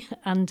do.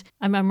 And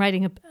I'm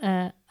writing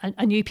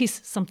a new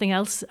piece, something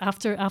else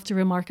after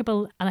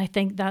Remarkable. And I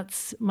think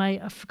that's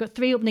I've got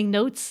 3 opening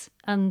notes,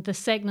 and the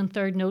second and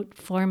third note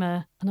form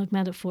an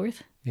augmented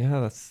fourth.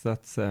 Yeah,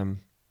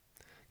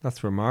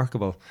 that's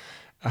remarkable.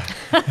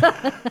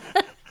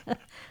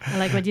 I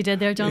like what you did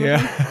there,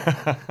 Jonathan.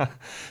 Yeah.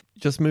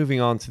 Just moving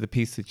on to the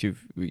piece that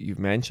you've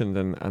mentioned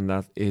and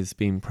that is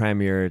being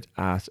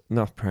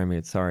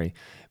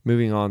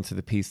moving on to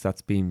the piece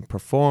that's being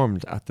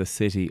performed at the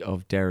City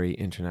of Derry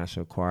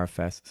International Choir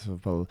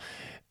Festival.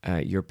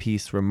 Your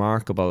piece,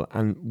 Remarkable.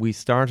 And we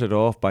started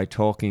off by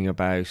talking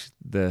about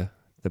the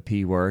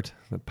P word,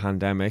 the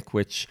pandemic,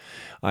 which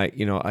I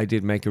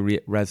did make a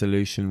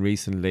resolution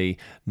recently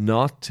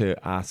not to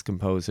ask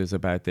composers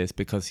about this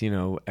because,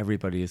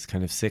 everybody is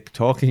kind of sick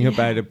talking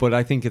about it. But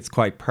I think it's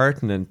quite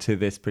pertinent to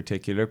this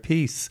particular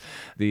piece,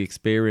 the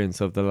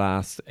experience of the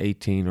last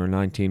 18 or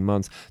 19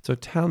 months. So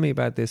tell me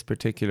about this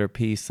particular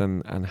piece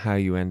and how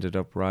you ended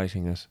up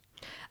writing it.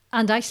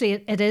 And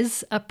actually, it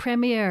is a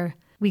premiere.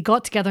 We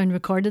got together and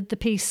recorded the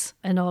piece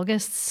in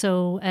August.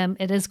 So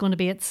it is going to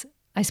be its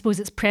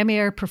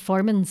premiere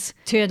performance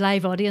to a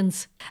live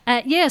audience.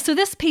 So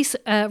this piece,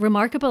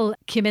 Remarkable,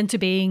 came into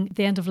being at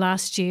the end of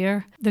last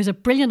year. There's a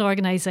brilliant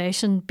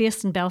organisation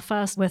based in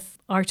Belfast with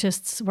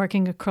artists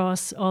working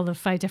across all the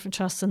 5 different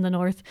trusts in the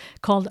north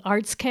called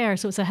ArtsCare.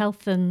 So it's a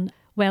health and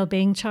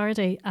wellbeing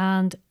charity.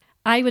 And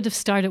I would have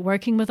started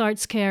working with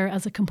ArtsCare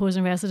as a composer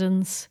in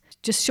residence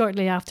just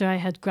shortly after I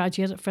had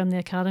graduated from the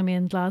Academy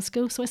in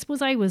Glasgow. So I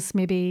suppose I was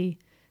maybe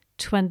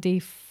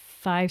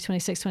 25,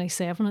 26,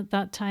 27 at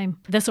that time.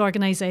 This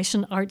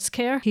organisation,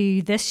 ArtsCare,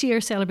 who this year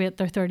celebrate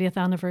their 30th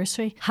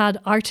anniversary, had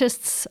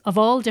artists of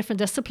all different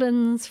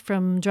disciplines,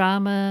 from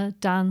drama,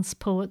 dance,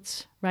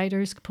 poets,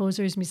 writers,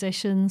 composers,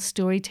 musicians,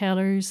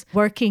 storytellers,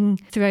 working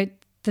throughout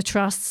the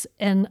trusts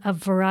in a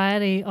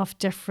variety of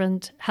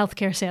different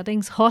healthcare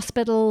settings,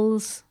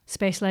 hospitals,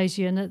 specialised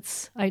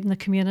units out in the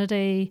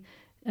community,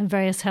 in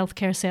various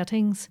healthcare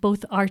settings,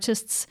 both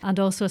artists and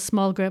also a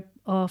small group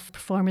of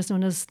performers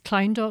known as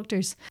clown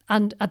doctors.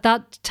 And at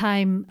that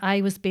time,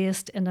 I was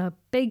based in a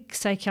big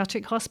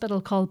psychiatric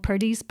hospital called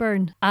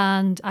Purdysburn.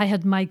 And I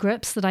had my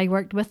groups that I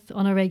worked with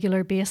on a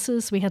regular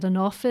basis. We had an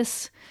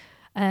office.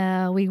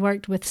 We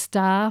worked with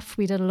staff.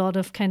 We did a lot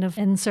of kind of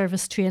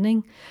in-service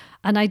training.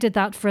 And I did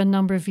that for a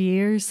number of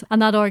years.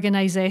 And that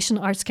organisation,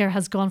 ArtsCare,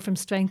 has gone from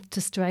strength to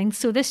strength.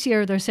 So this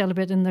year they're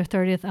celebrating their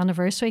 30th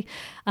anniversary.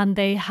 And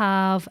they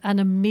have an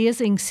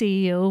amazing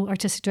CEO,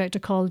 artistic director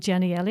called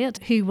Jenny Elliott,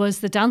 who was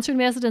the dancer in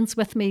residence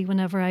with me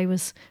whenever I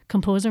was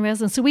composer in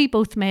residence. So we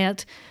both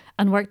met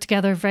and worked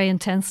together very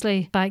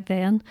intensely back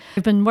then.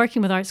 We've been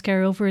working with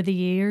ArtsCare over the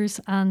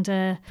years. And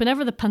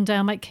whenever the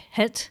pandemic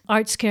hit,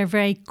 ArtsCare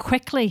very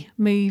quickly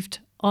moved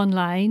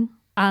online.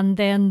 And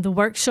then the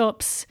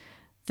workshops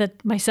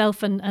that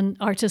myself and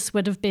artists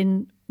would have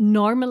been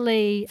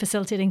normally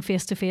facilitating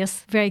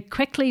face-to-face very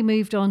quickly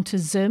moved on to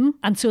Zoom.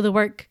 And so the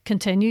work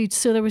continued.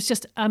 So there was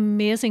just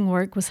amazing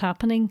work was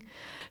happening.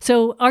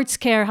 So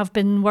ArtsCare have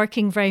been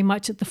working very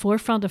much at the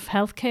forefront of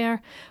healthcare,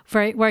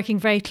 working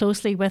very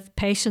closely with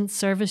patients,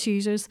 service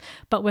users,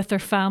 but with their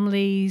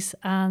families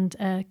and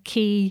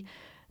key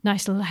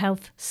National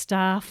Health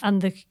staff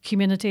and the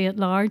community at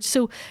large.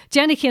 So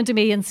Jenny came to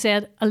me and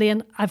said,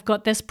 Elaine, I've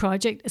got this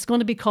project. It's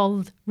going to be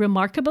called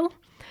Remarkable.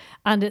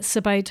 And it's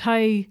about how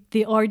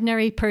the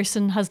ordinary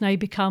person has now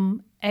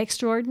become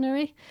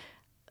extraordinary,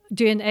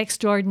 doing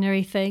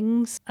extraordinary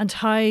things, and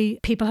how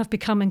people have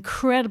become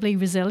incredibly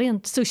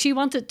resilient. So she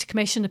wanted to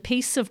commission a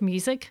piece of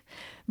music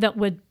that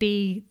would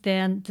be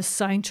then the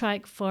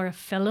soundtrack for a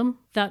film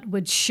that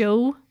would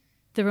show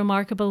the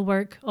remarkable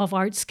work of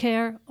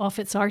ArtsCare, of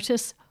its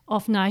artists,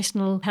 of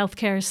national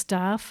healthcare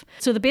staff.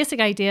 So the basic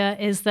idea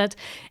is that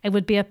it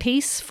would be a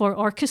piece for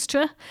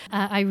orchestra.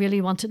 I really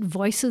wanted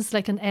voices,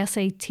 like an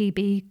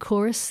SATB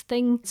chorus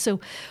thing. So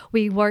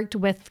we worked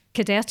with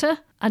Cadetta,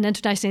 an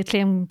internationally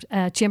acclaimed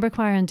chamber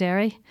choir in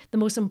Derry. The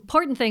most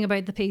important thing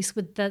about the piece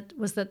was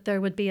that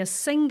there would be a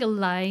single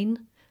line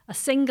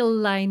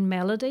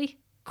melody,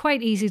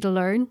 quite easy to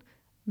learn,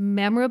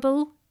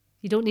 memorable.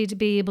 You don't need to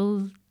be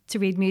able to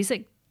read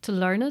music to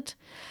learn it.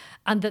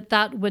 And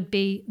that would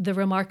be the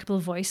remarkable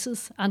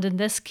voices. And in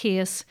this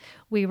case,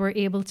 we were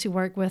able to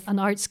work with an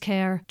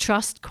ArtsCare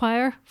Trust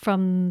choir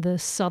from the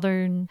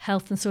Southern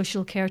Health and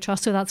Social Care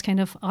Trust. So that's kind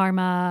of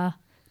Armagh,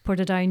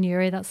 Portadown,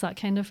 Newry, that's that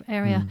kind of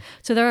area.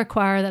 So they're a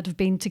choir that have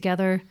been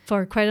together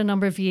for quite a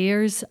number of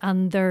years,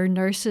 and their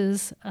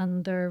nurses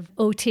and their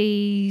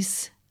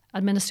OTs,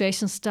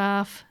 administration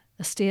staff,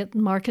 estate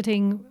and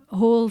marketing, a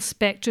whole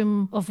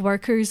spectrum of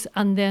workers.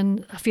 And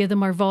then a few of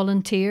them are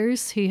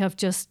volunteers who have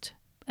just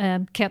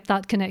kept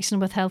that connection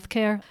with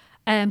healthcare.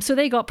 So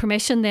they got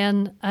permission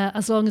then,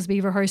 as long as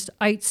we rehearsed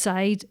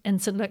outside in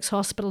St Luke's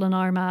Hospital in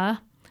Armagh.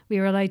 We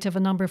were allowed to have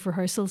a number of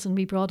rehearsals, and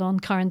we brought on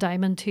Karen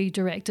Diamond, who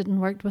directed and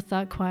worked with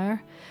that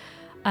choir.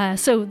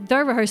 So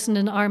they're rehearsing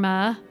in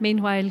Armagh.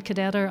 Meanwhile,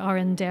 Cadetta are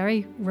in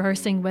Derry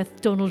rehearsing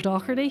with Donald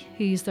Doherty,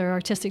 who's their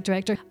artistic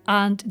director,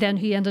 and then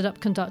he ended up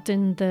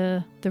conducting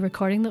the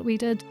recording that we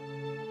did.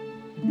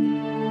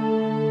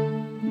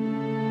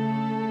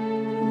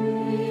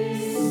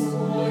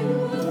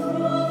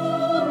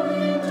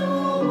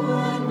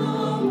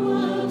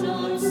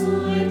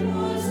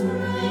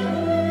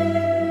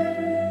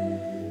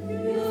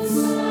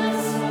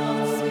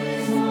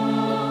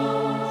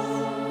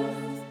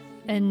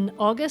 in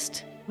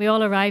August. We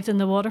all arrived in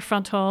the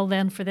Waterfront Hall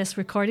then for this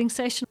recording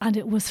session, and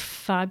it was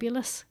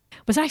fabulous.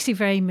 It was actually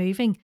very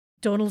moving.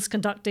 Donald's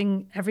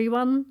conducting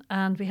everyone,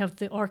 and we have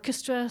the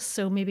orchestra,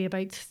 so maybe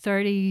about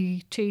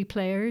 32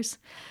 players,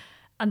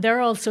 and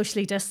they're all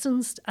socially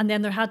distanced. And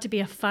then there had to be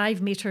a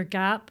 5-metre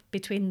gap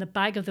between the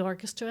back of the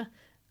orchestra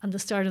and the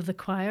start of the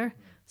choir.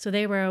 So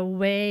they were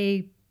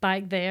way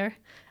back there.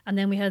 And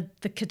then we had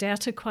the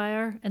Cadetta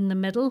choir in the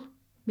middle,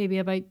 maybe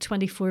about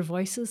 24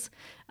 voices.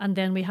 And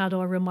then we had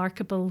our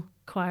remarkable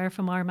choir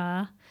from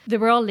Armagh. They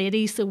were all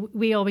ladies, so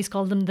we always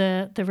called them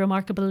the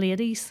remarkable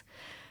ladies,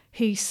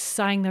 who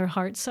sang their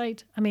hearts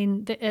out. I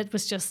mean, it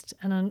was just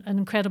an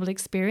incredible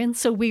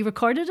experience. So we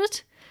recorded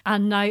it.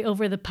 And now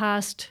over the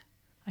past,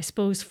 I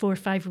suppose, 4 or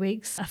 5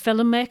 weeks, a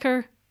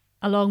filmmaker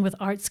along with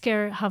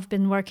ArtsCare have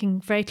been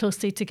working very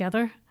closely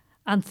together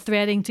and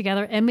threading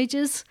together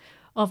images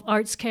of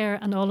ArtsCare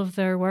and all of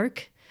their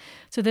work.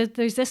 So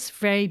there's this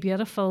very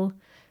beautiful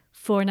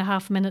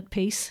 4.5-minute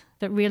piece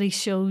that really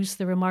shows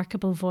the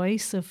remarkable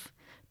voice of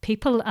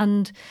people.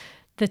 And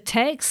the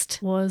text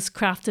was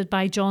crafted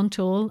by John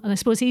Toll, and I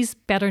suppose he's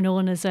better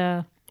known as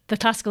the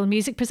classical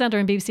music presenter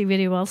on BBC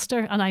Radio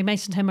Ulster. And I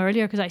mentioned him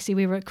earlier because actually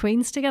we were at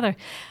Queen's together.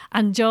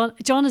 And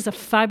John is a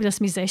fabulous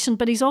musician,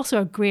 but he's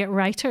also a great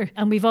writer.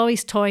 And we've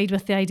always toyed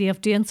with the idea of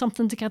doing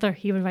something together.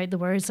 He would write the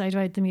words, I'd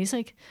write the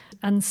music.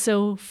 And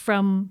so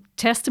from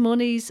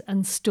testimonies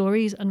and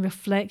stories and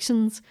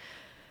reflections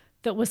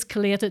that was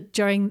collated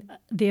during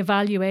the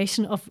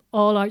evaluation of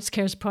all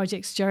ArtsCare's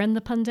projects during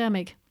the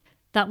pandemic,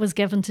 that was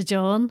given to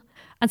John.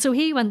 And so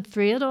he went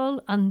through it all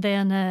and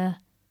then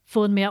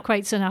phoned me up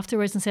quite soon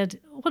afterwards and said,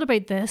 what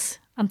about this?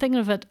 I'm thinking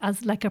of it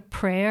as like a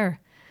prayer.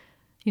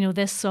 You know,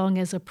 this song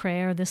is a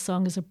prayer. This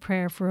song is a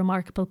prayer for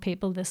remarkable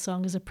people. This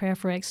song is a prayer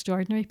for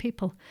extraordinary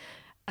people.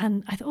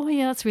 And I thought, oh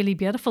yeah, that's really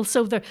beautiful.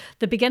 So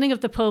the beginning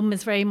of the poem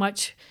is very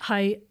much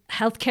how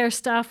healthcare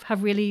staff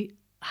have really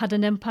had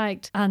an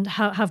impact and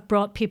have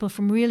brought people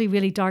from really,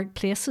 really dark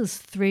places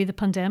through the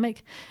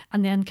pandemic.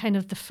 And then kind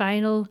of the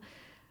final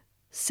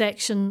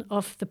section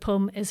of the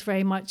poem is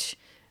very much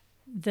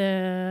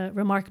the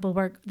remarkable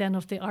work then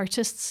of the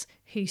artists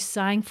who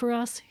sang for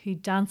us, who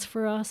danced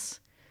for us,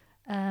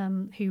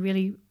 who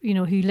really, you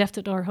know, who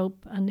lifted our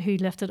hope and who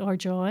lifted our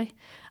joy.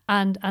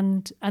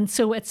 And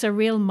so it's a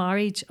real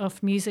marriage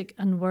of music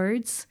and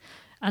words,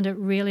 and it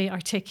really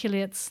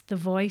articulates the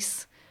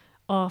voice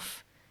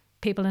of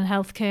people in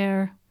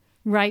healthcare,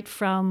 right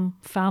from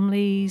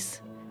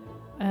families,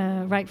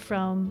 right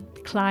from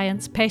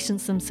clients,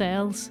 patients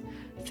themselves,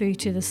 through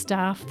to the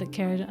staff that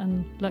cared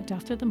and looked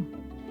after them.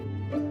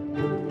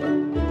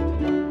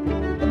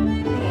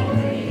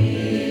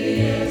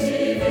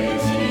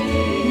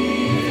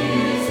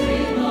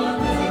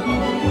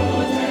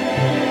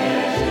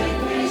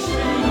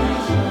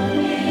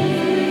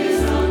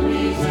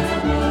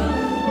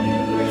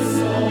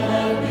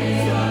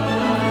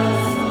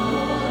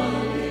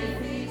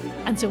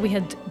 And so we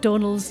had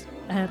Donald's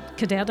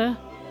Cadetta,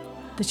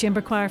 the chamber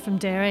choir from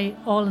Derry,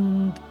 all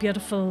in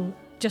beautiful,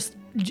 just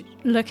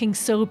looking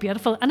so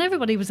beautiful. And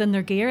everybody was in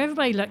their gear.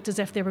 Everybody looked as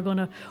if they were going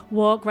to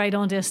walk right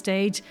onto a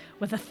stage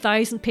with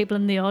 1,000 people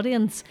in the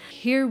audience.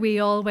 Here we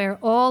all were,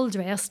 all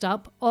dressed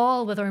up,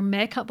 all with our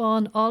makeup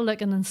on, all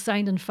looking and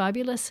sounding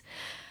fabulous.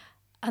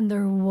 And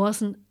there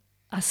wasn't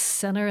a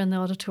sinner in the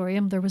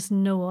auditorium. There was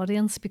no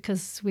audience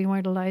because we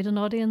weren't allowed an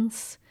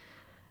audience.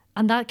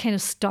 And that kind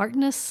of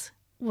starkness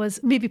was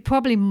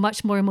probably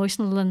much more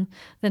emotional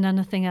than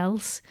anything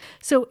else.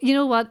 So you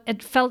know what?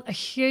 It felt a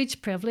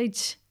huge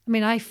privilege. I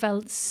mean, I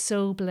felt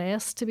so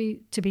blessed to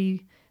be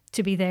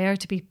there,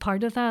 to be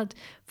part of that,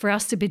 for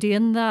us to be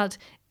doing that,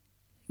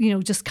 you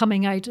know, just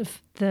coming out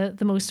of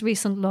the most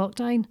recent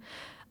lockdown,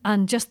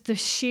 and just the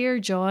sheer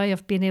joy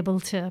of being able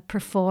to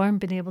perform,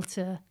 being able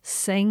to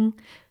sing.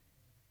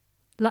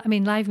 I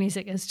mean, live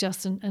music is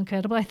just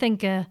incredible. I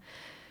think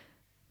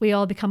we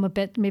all become a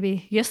bit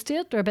maybe used to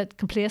it or a bit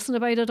complacent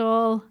about it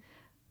all.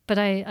 But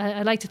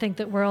I like to think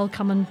that we're all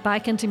coming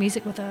back into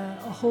music with a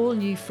whole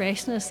new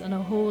freshness and a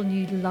whole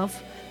new love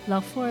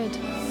for it.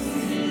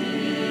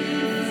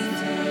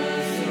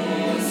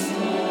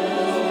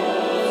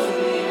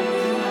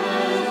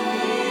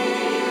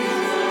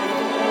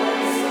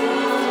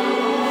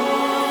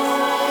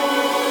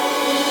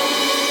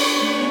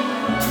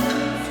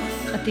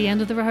 At the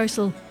end of the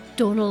rehearsal,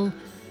 Donald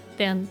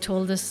then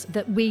told us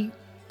that we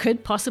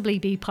could possibly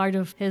be part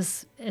of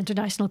his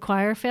International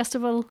Choir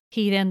Festival.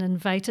 He then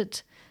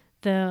invited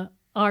the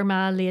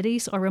Armagh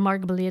ladies, or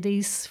remarkable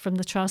ladies from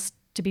the Trust,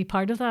 to be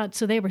part of that.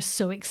 So they were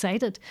so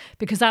excited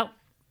because that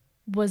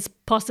was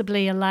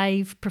possibly a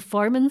live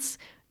performance.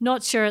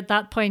 Not sure at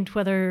that point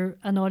whether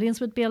an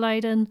audience would be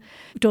allowed in.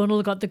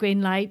 Donald got the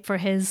green light for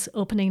his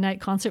opening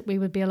night concert. We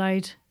would be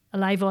allowed a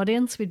live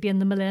audience. We'd be in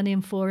the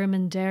Millennium Forum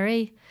in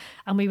Derry,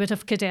 and we would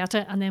have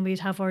Cadetta, and then we'd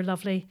have our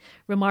lovely,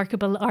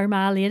 remarkable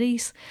Armagh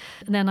ladies.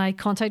 And then I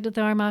contacted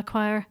the Armagh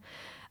choir.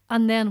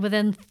 And then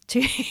within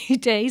 2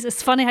 days,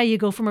 it's funny how you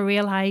go from a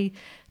real high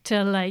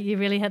till you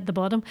really hit the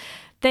bottom.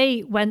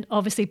 They went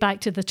obviously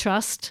back to the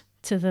Trust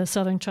to the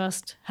Southern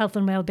Trust Health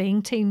and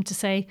Wellbeing team to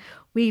say,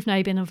 we've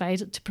now been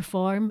invited to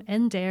perform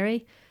in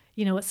Derry.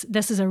 You know,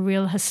 this is a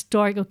real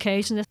historic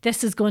occasion.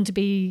 This is going to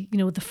be, you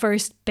know, the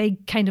first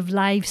big kind of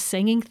live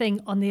singing thing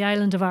on the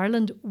island of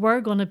Ireland.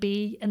 We're going to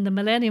be in the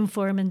Millennium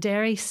Forum in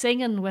Derry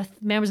singing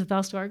with members of the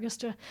Ulster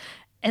Orchestra.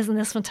 Isn't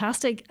this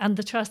fantastic? And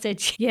the Trust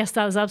said, yes,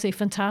 that is absolutely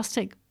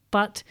fantastic.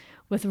 But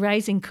with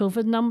rising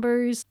COVID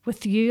numbers,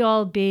 with you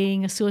all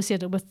being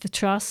associated with the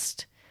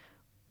Trust,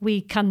 we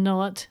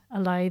cannot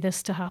allow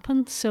this to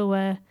happen. So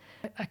I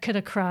could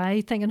have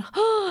cried thinking,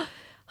 oh,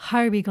 how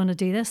are we going to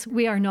do this?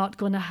 We are not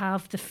going to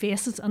have the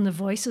faces and the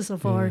voices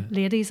of our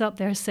ladies up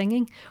there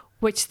singing,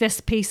 which this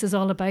piece is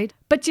all about.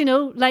 But, you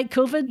know, like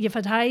COVID, you've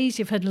had highs,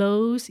 you've had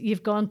lows,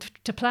 you've gone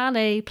to plan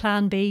A,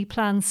 plan B,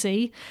 plan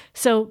C.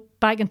 So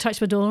back in touch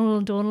with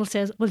Donald, Donald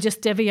says, we'll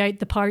just divvy out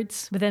the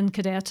parts within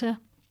Cadetta,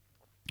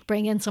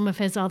 bring in some of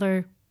his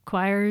other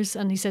choirs,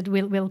 and he said,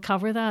 we'll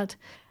cover that.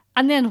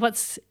 And then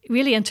what's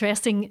really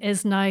interesting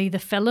is now the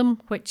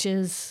film, which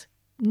is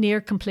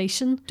near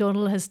completion.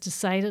 Donald has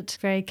decided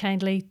very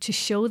kindly to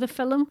show the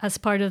film as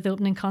part of the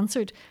opening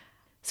concert.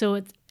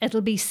 So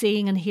it'll be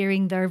seeing and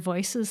hearing their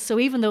voices. So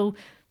even though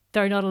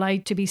they're not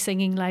allowed to be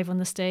singing live on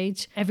the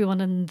stage,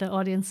 everyone in the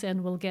audience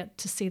then will get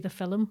to see the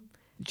film.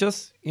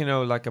 Just, you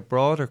know, like a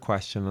broader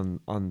question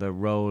on the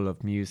role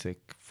of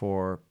music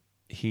for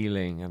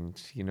healing.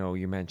 And, you know,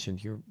 you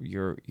mentioned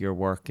your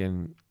work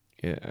in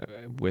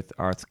with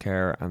Arts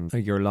Care and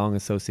your long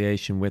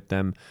association with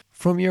them.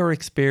 From your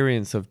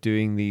experience of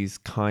doing these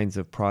kinds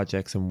of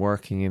projects and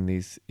working in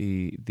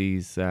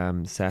these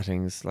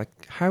settings,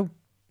 like how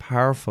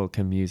powerful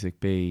can music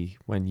be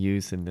when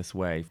used in this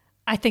way?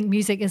 I think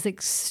music is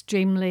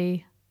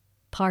extremely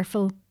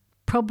powerful,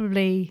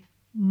 probably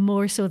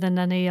more so than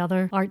any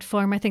other art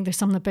form. I think there's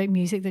something about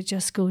music that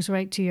just goes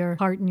right to your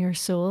heart and your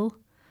soul.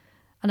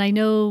 And I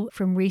know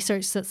from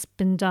research that's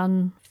been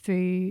done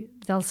through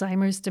the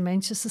Alzheimer's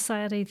Dementia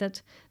Society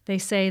that they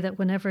say that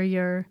whenever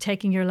you're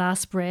taking your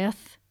last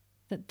breath,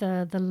 that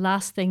the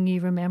last thing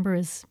you remember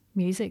is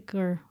music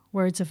or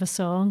words of a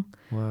song,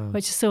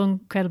 which is so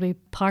incredibly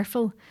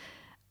powerful.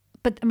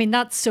 But I mean,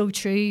 that's so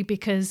true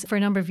because for a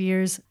number of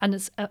years, and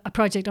it's a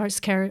project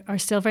Arts Care are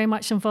still very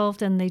much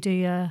involved in, they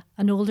do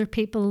an older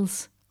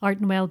people's Art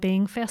and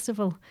Wellbeing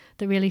Festival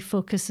that really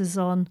focuses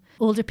on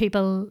older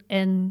people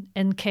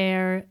in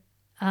care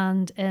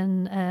and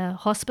in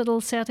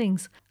hospital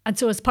settings. And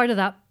so as part of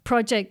that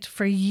project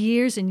for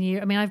years and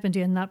years, I mean, I've been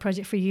doing that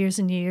project for years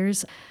and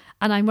years,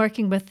 and I'm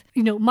working with,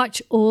 you know,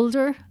 much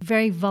older,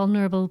 very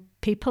vulnerable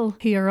people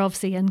who are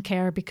obviously in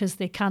care because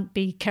they can't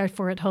be cared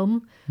for at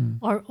home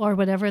or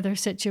whatever their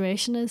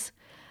situation is.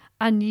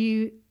 And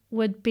you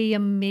would be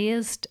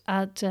amazed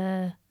at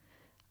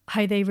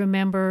how they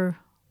remember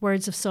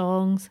words of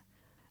songs,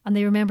 and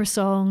they remember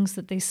songs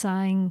that they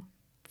sang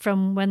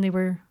from when they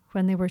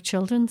were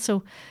children.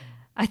 So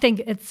I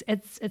think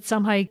it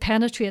somehow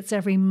penetrates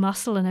every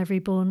muscle and every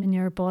bone in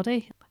your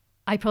body.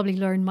 I probably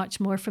learn much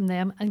more from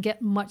them and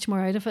get much more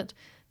out of it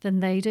than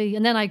they do.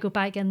 And then I go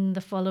back in the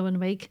following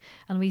week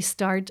and we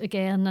start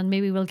again, and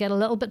maybe we'll get a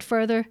little bit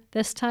further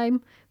this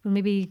time. We'll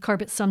maybe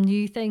incorporate some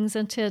new things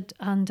into it,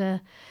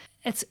 and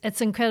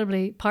it's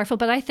incredibly powerful.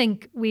 But I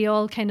think we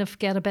all kind of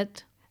get a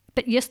bit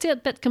used to it,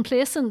 a bit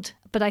complacent.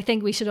 But I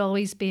think we should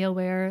always be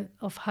aware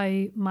of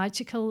how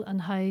magical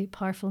and how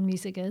powerful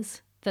music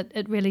is, that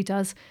it really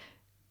does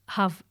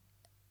have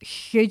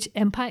huge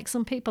impacts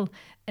on people,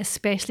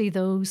 especially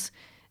those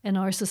in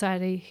our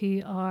society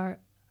who are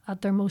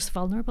at their most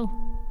vulnerable.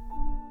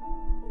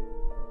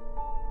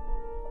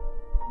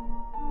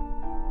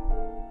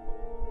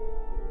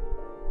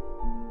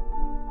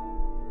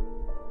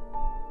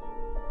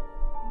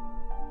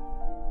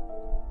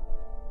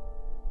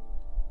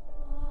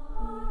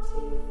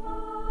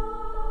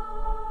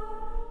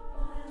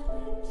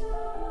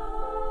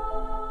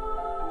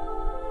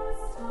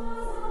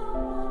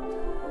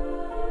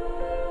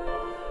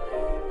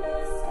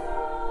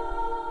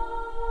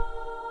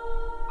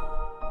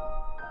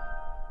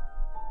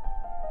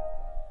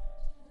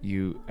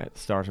 You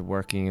started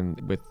working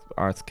with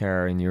Arts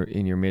Care in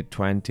your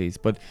mid-20s,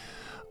 but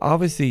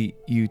obviously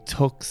you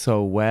took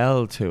so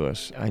well to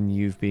it, and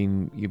you've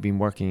been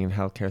working in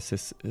healthcare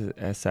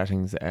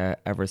settings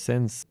ever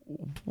since.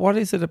 What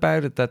is it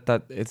about it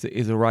that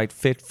is a right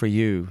fit for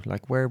you?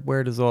 Like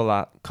where does all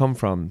that come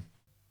from?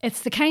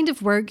 It's the kind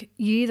of work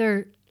you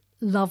either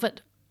love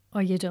it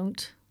or you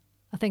don't.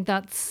 I think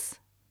that's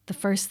the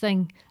first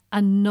thing,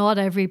 and not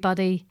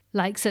everybody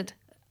likes it.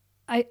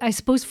 I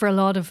suppose for a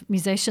lot of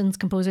musicians,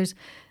 composers,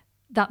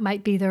 that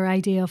might be their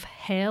idea of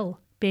hell,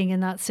 being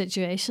in that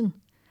situation.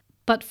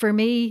 But for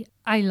me,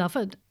 I love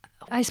it.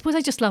 I suppose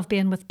I just love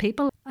being with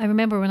people. I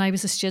remember when I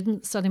was a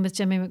student studying with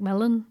Jimmy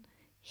McMillan,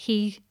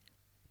 he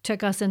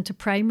took us into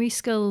primary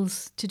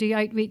schools to do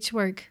outreach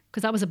work,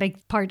 because that was a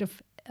big part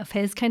of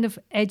his kind of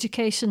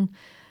education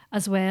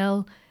as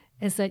well,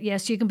 is that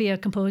yes, you can be a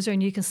composer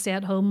and you can stay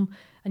at home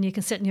and you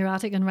can sit in your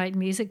attic and write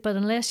music, but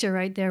unless you're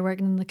out there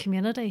working in the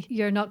community,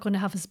 you're not going to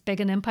have as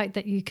big an impact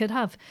that you could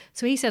have.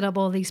 So he set up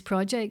all these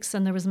projects,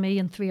 and there was me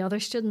and 3 other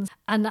students,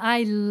 and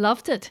I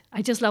loved it.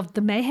 I just loved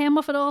the mayhem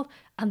of it all,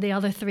 and the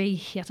other 3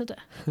 hated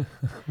it.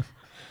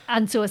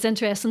 And so it's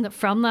interesting that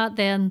from that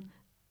then,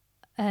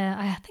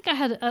 I think I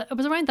had, it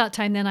was around that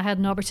time then I had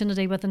an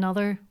opportunity with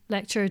another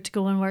lecturer to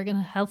go and work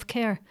in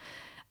healthcare.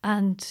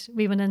 And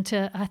we went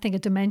into, I think, a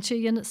dementia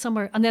unit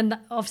somewhere. And then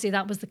obviously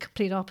that was the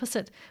complete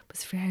opposite. It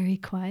was very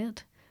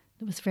quiet.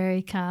 It was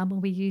very calm,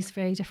 and we used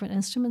very different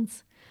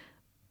instruments.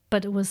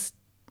 But it was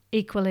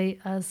equally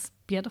as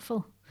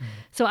beautiful. Mm.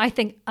 So I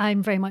think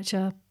I'm very much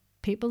a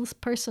people's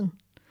person.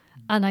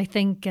 And I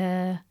think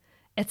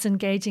it's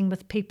engaging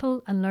with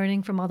people and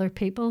learning from other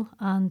people.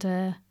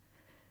 And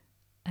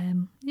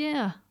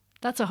yeah,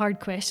 that's a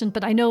hard question.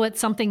 But I know it's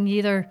something you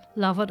either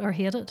love it or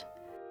hate it.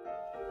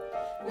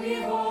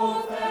 We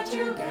hope that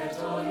you get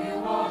all you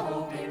are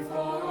hoping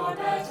for or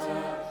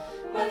better,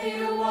 whether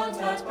you want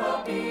that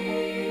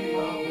puppy,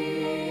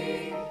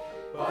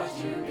 but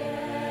you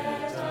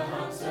get a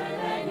hamster,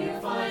 then you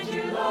find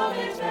you love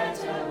it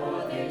better,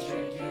 or they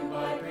trick you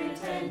by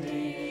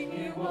pretending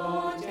you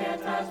won't get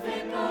that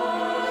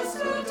vicar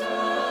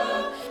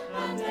scooter,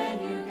 and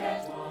then you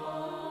get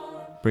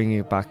one. Bringing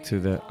it back to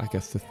the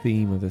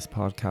theme of this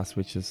podcast,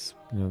 which is,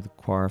 the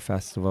choir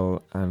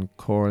festival and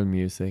choral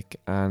music,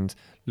 and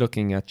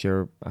looking at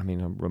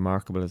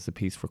remarkable as a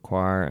piece for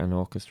choir and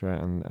orchestra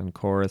and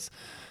chorus.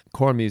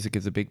 Choral music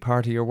is a big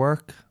part of your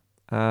work.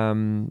 I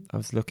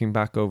was looking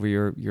back over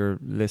your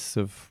lists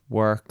of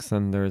works,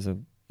 and there's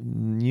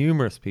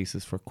numerous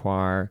pieces for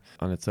choir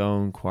on its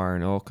own, choir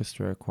and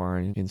orchestra, choir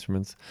and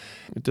instruments.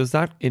 Does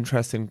that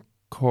interest in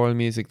choral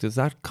music, does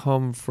that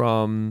come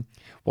from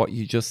what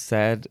you just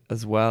said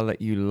as well,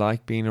 that you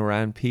like being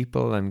around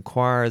people? And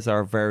choirs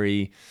are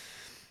very,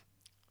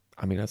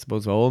 I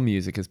suppose all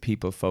music is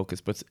people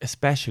focused, but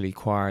especially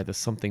choir, there's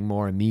something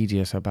more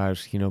immediate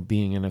about,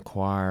 being in a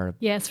choir.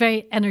 Yeah, it's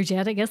very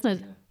energetic, isn't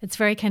it? It's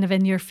very kind of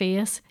in your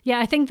face. Yeah,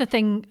 I think the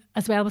thing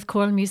as well with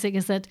choral music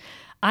is that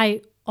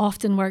I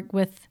often work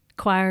with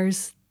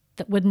choirs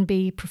that wouldn't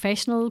be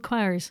professional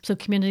choirs. So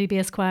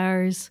community-based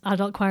choirs,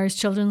 adult choirs,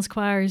 children's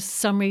choirs,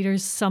 some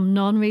readers, some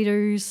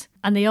non-readers,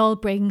 and they all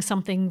bring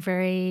something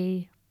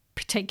very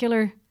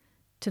particular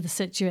to the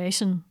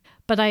situation.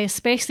 But I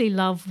especially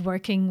love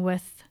working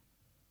with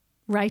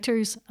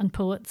writers and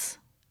poets,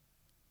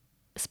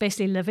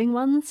 especially living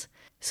ones,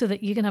 so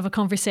that you can have a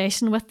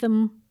conversation with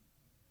them.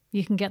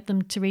 You can get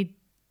them to read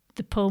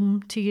the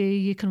poem to you.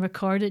 You can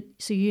record it,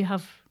 so you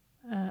have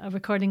a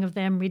recording of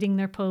them reading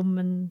their poem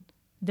and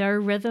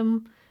their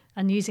rhythm,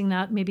 and using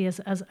that maybe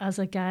as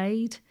a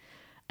guide.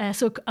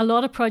 So a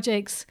lot of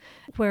projects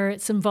where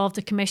it's involved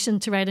a commission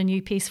to write a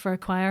new piece for a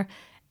choir,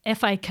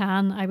 if I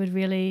can, I would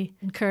really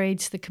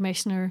encourage the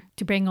commissioner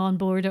to bring on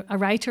board a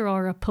writer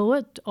or a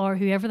poet or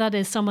whoever that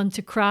is, someone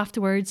to craft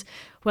words,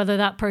 whether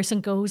that person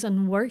goes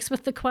and works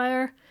with the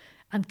choir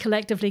and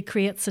collectively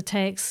creates a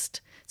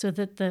text, so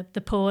that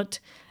the poet,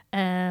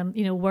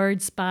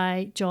 words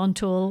by John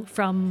Toll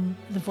from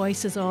the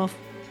voices of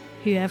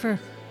whoever,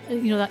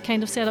 that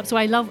kind of setup. So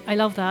I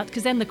love that,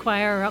 because then the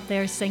choir are up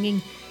there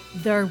singing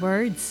their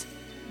words.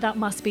 That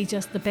must be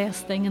just the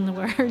best thing in the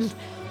world.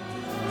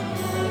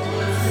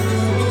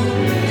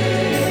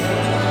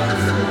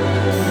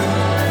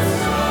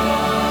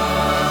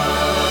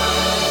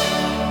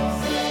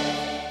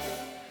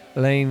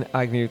 Elaine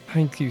Agnew,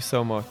 thank you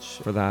so much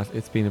for that.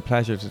 It's been a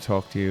pleasure to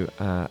talk to you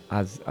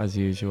as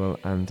usual,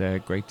 and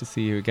great to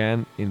see you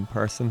again in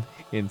person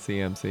in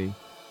CMC.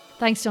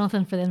 Thanks,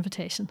 Jonathan, for the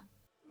invitation.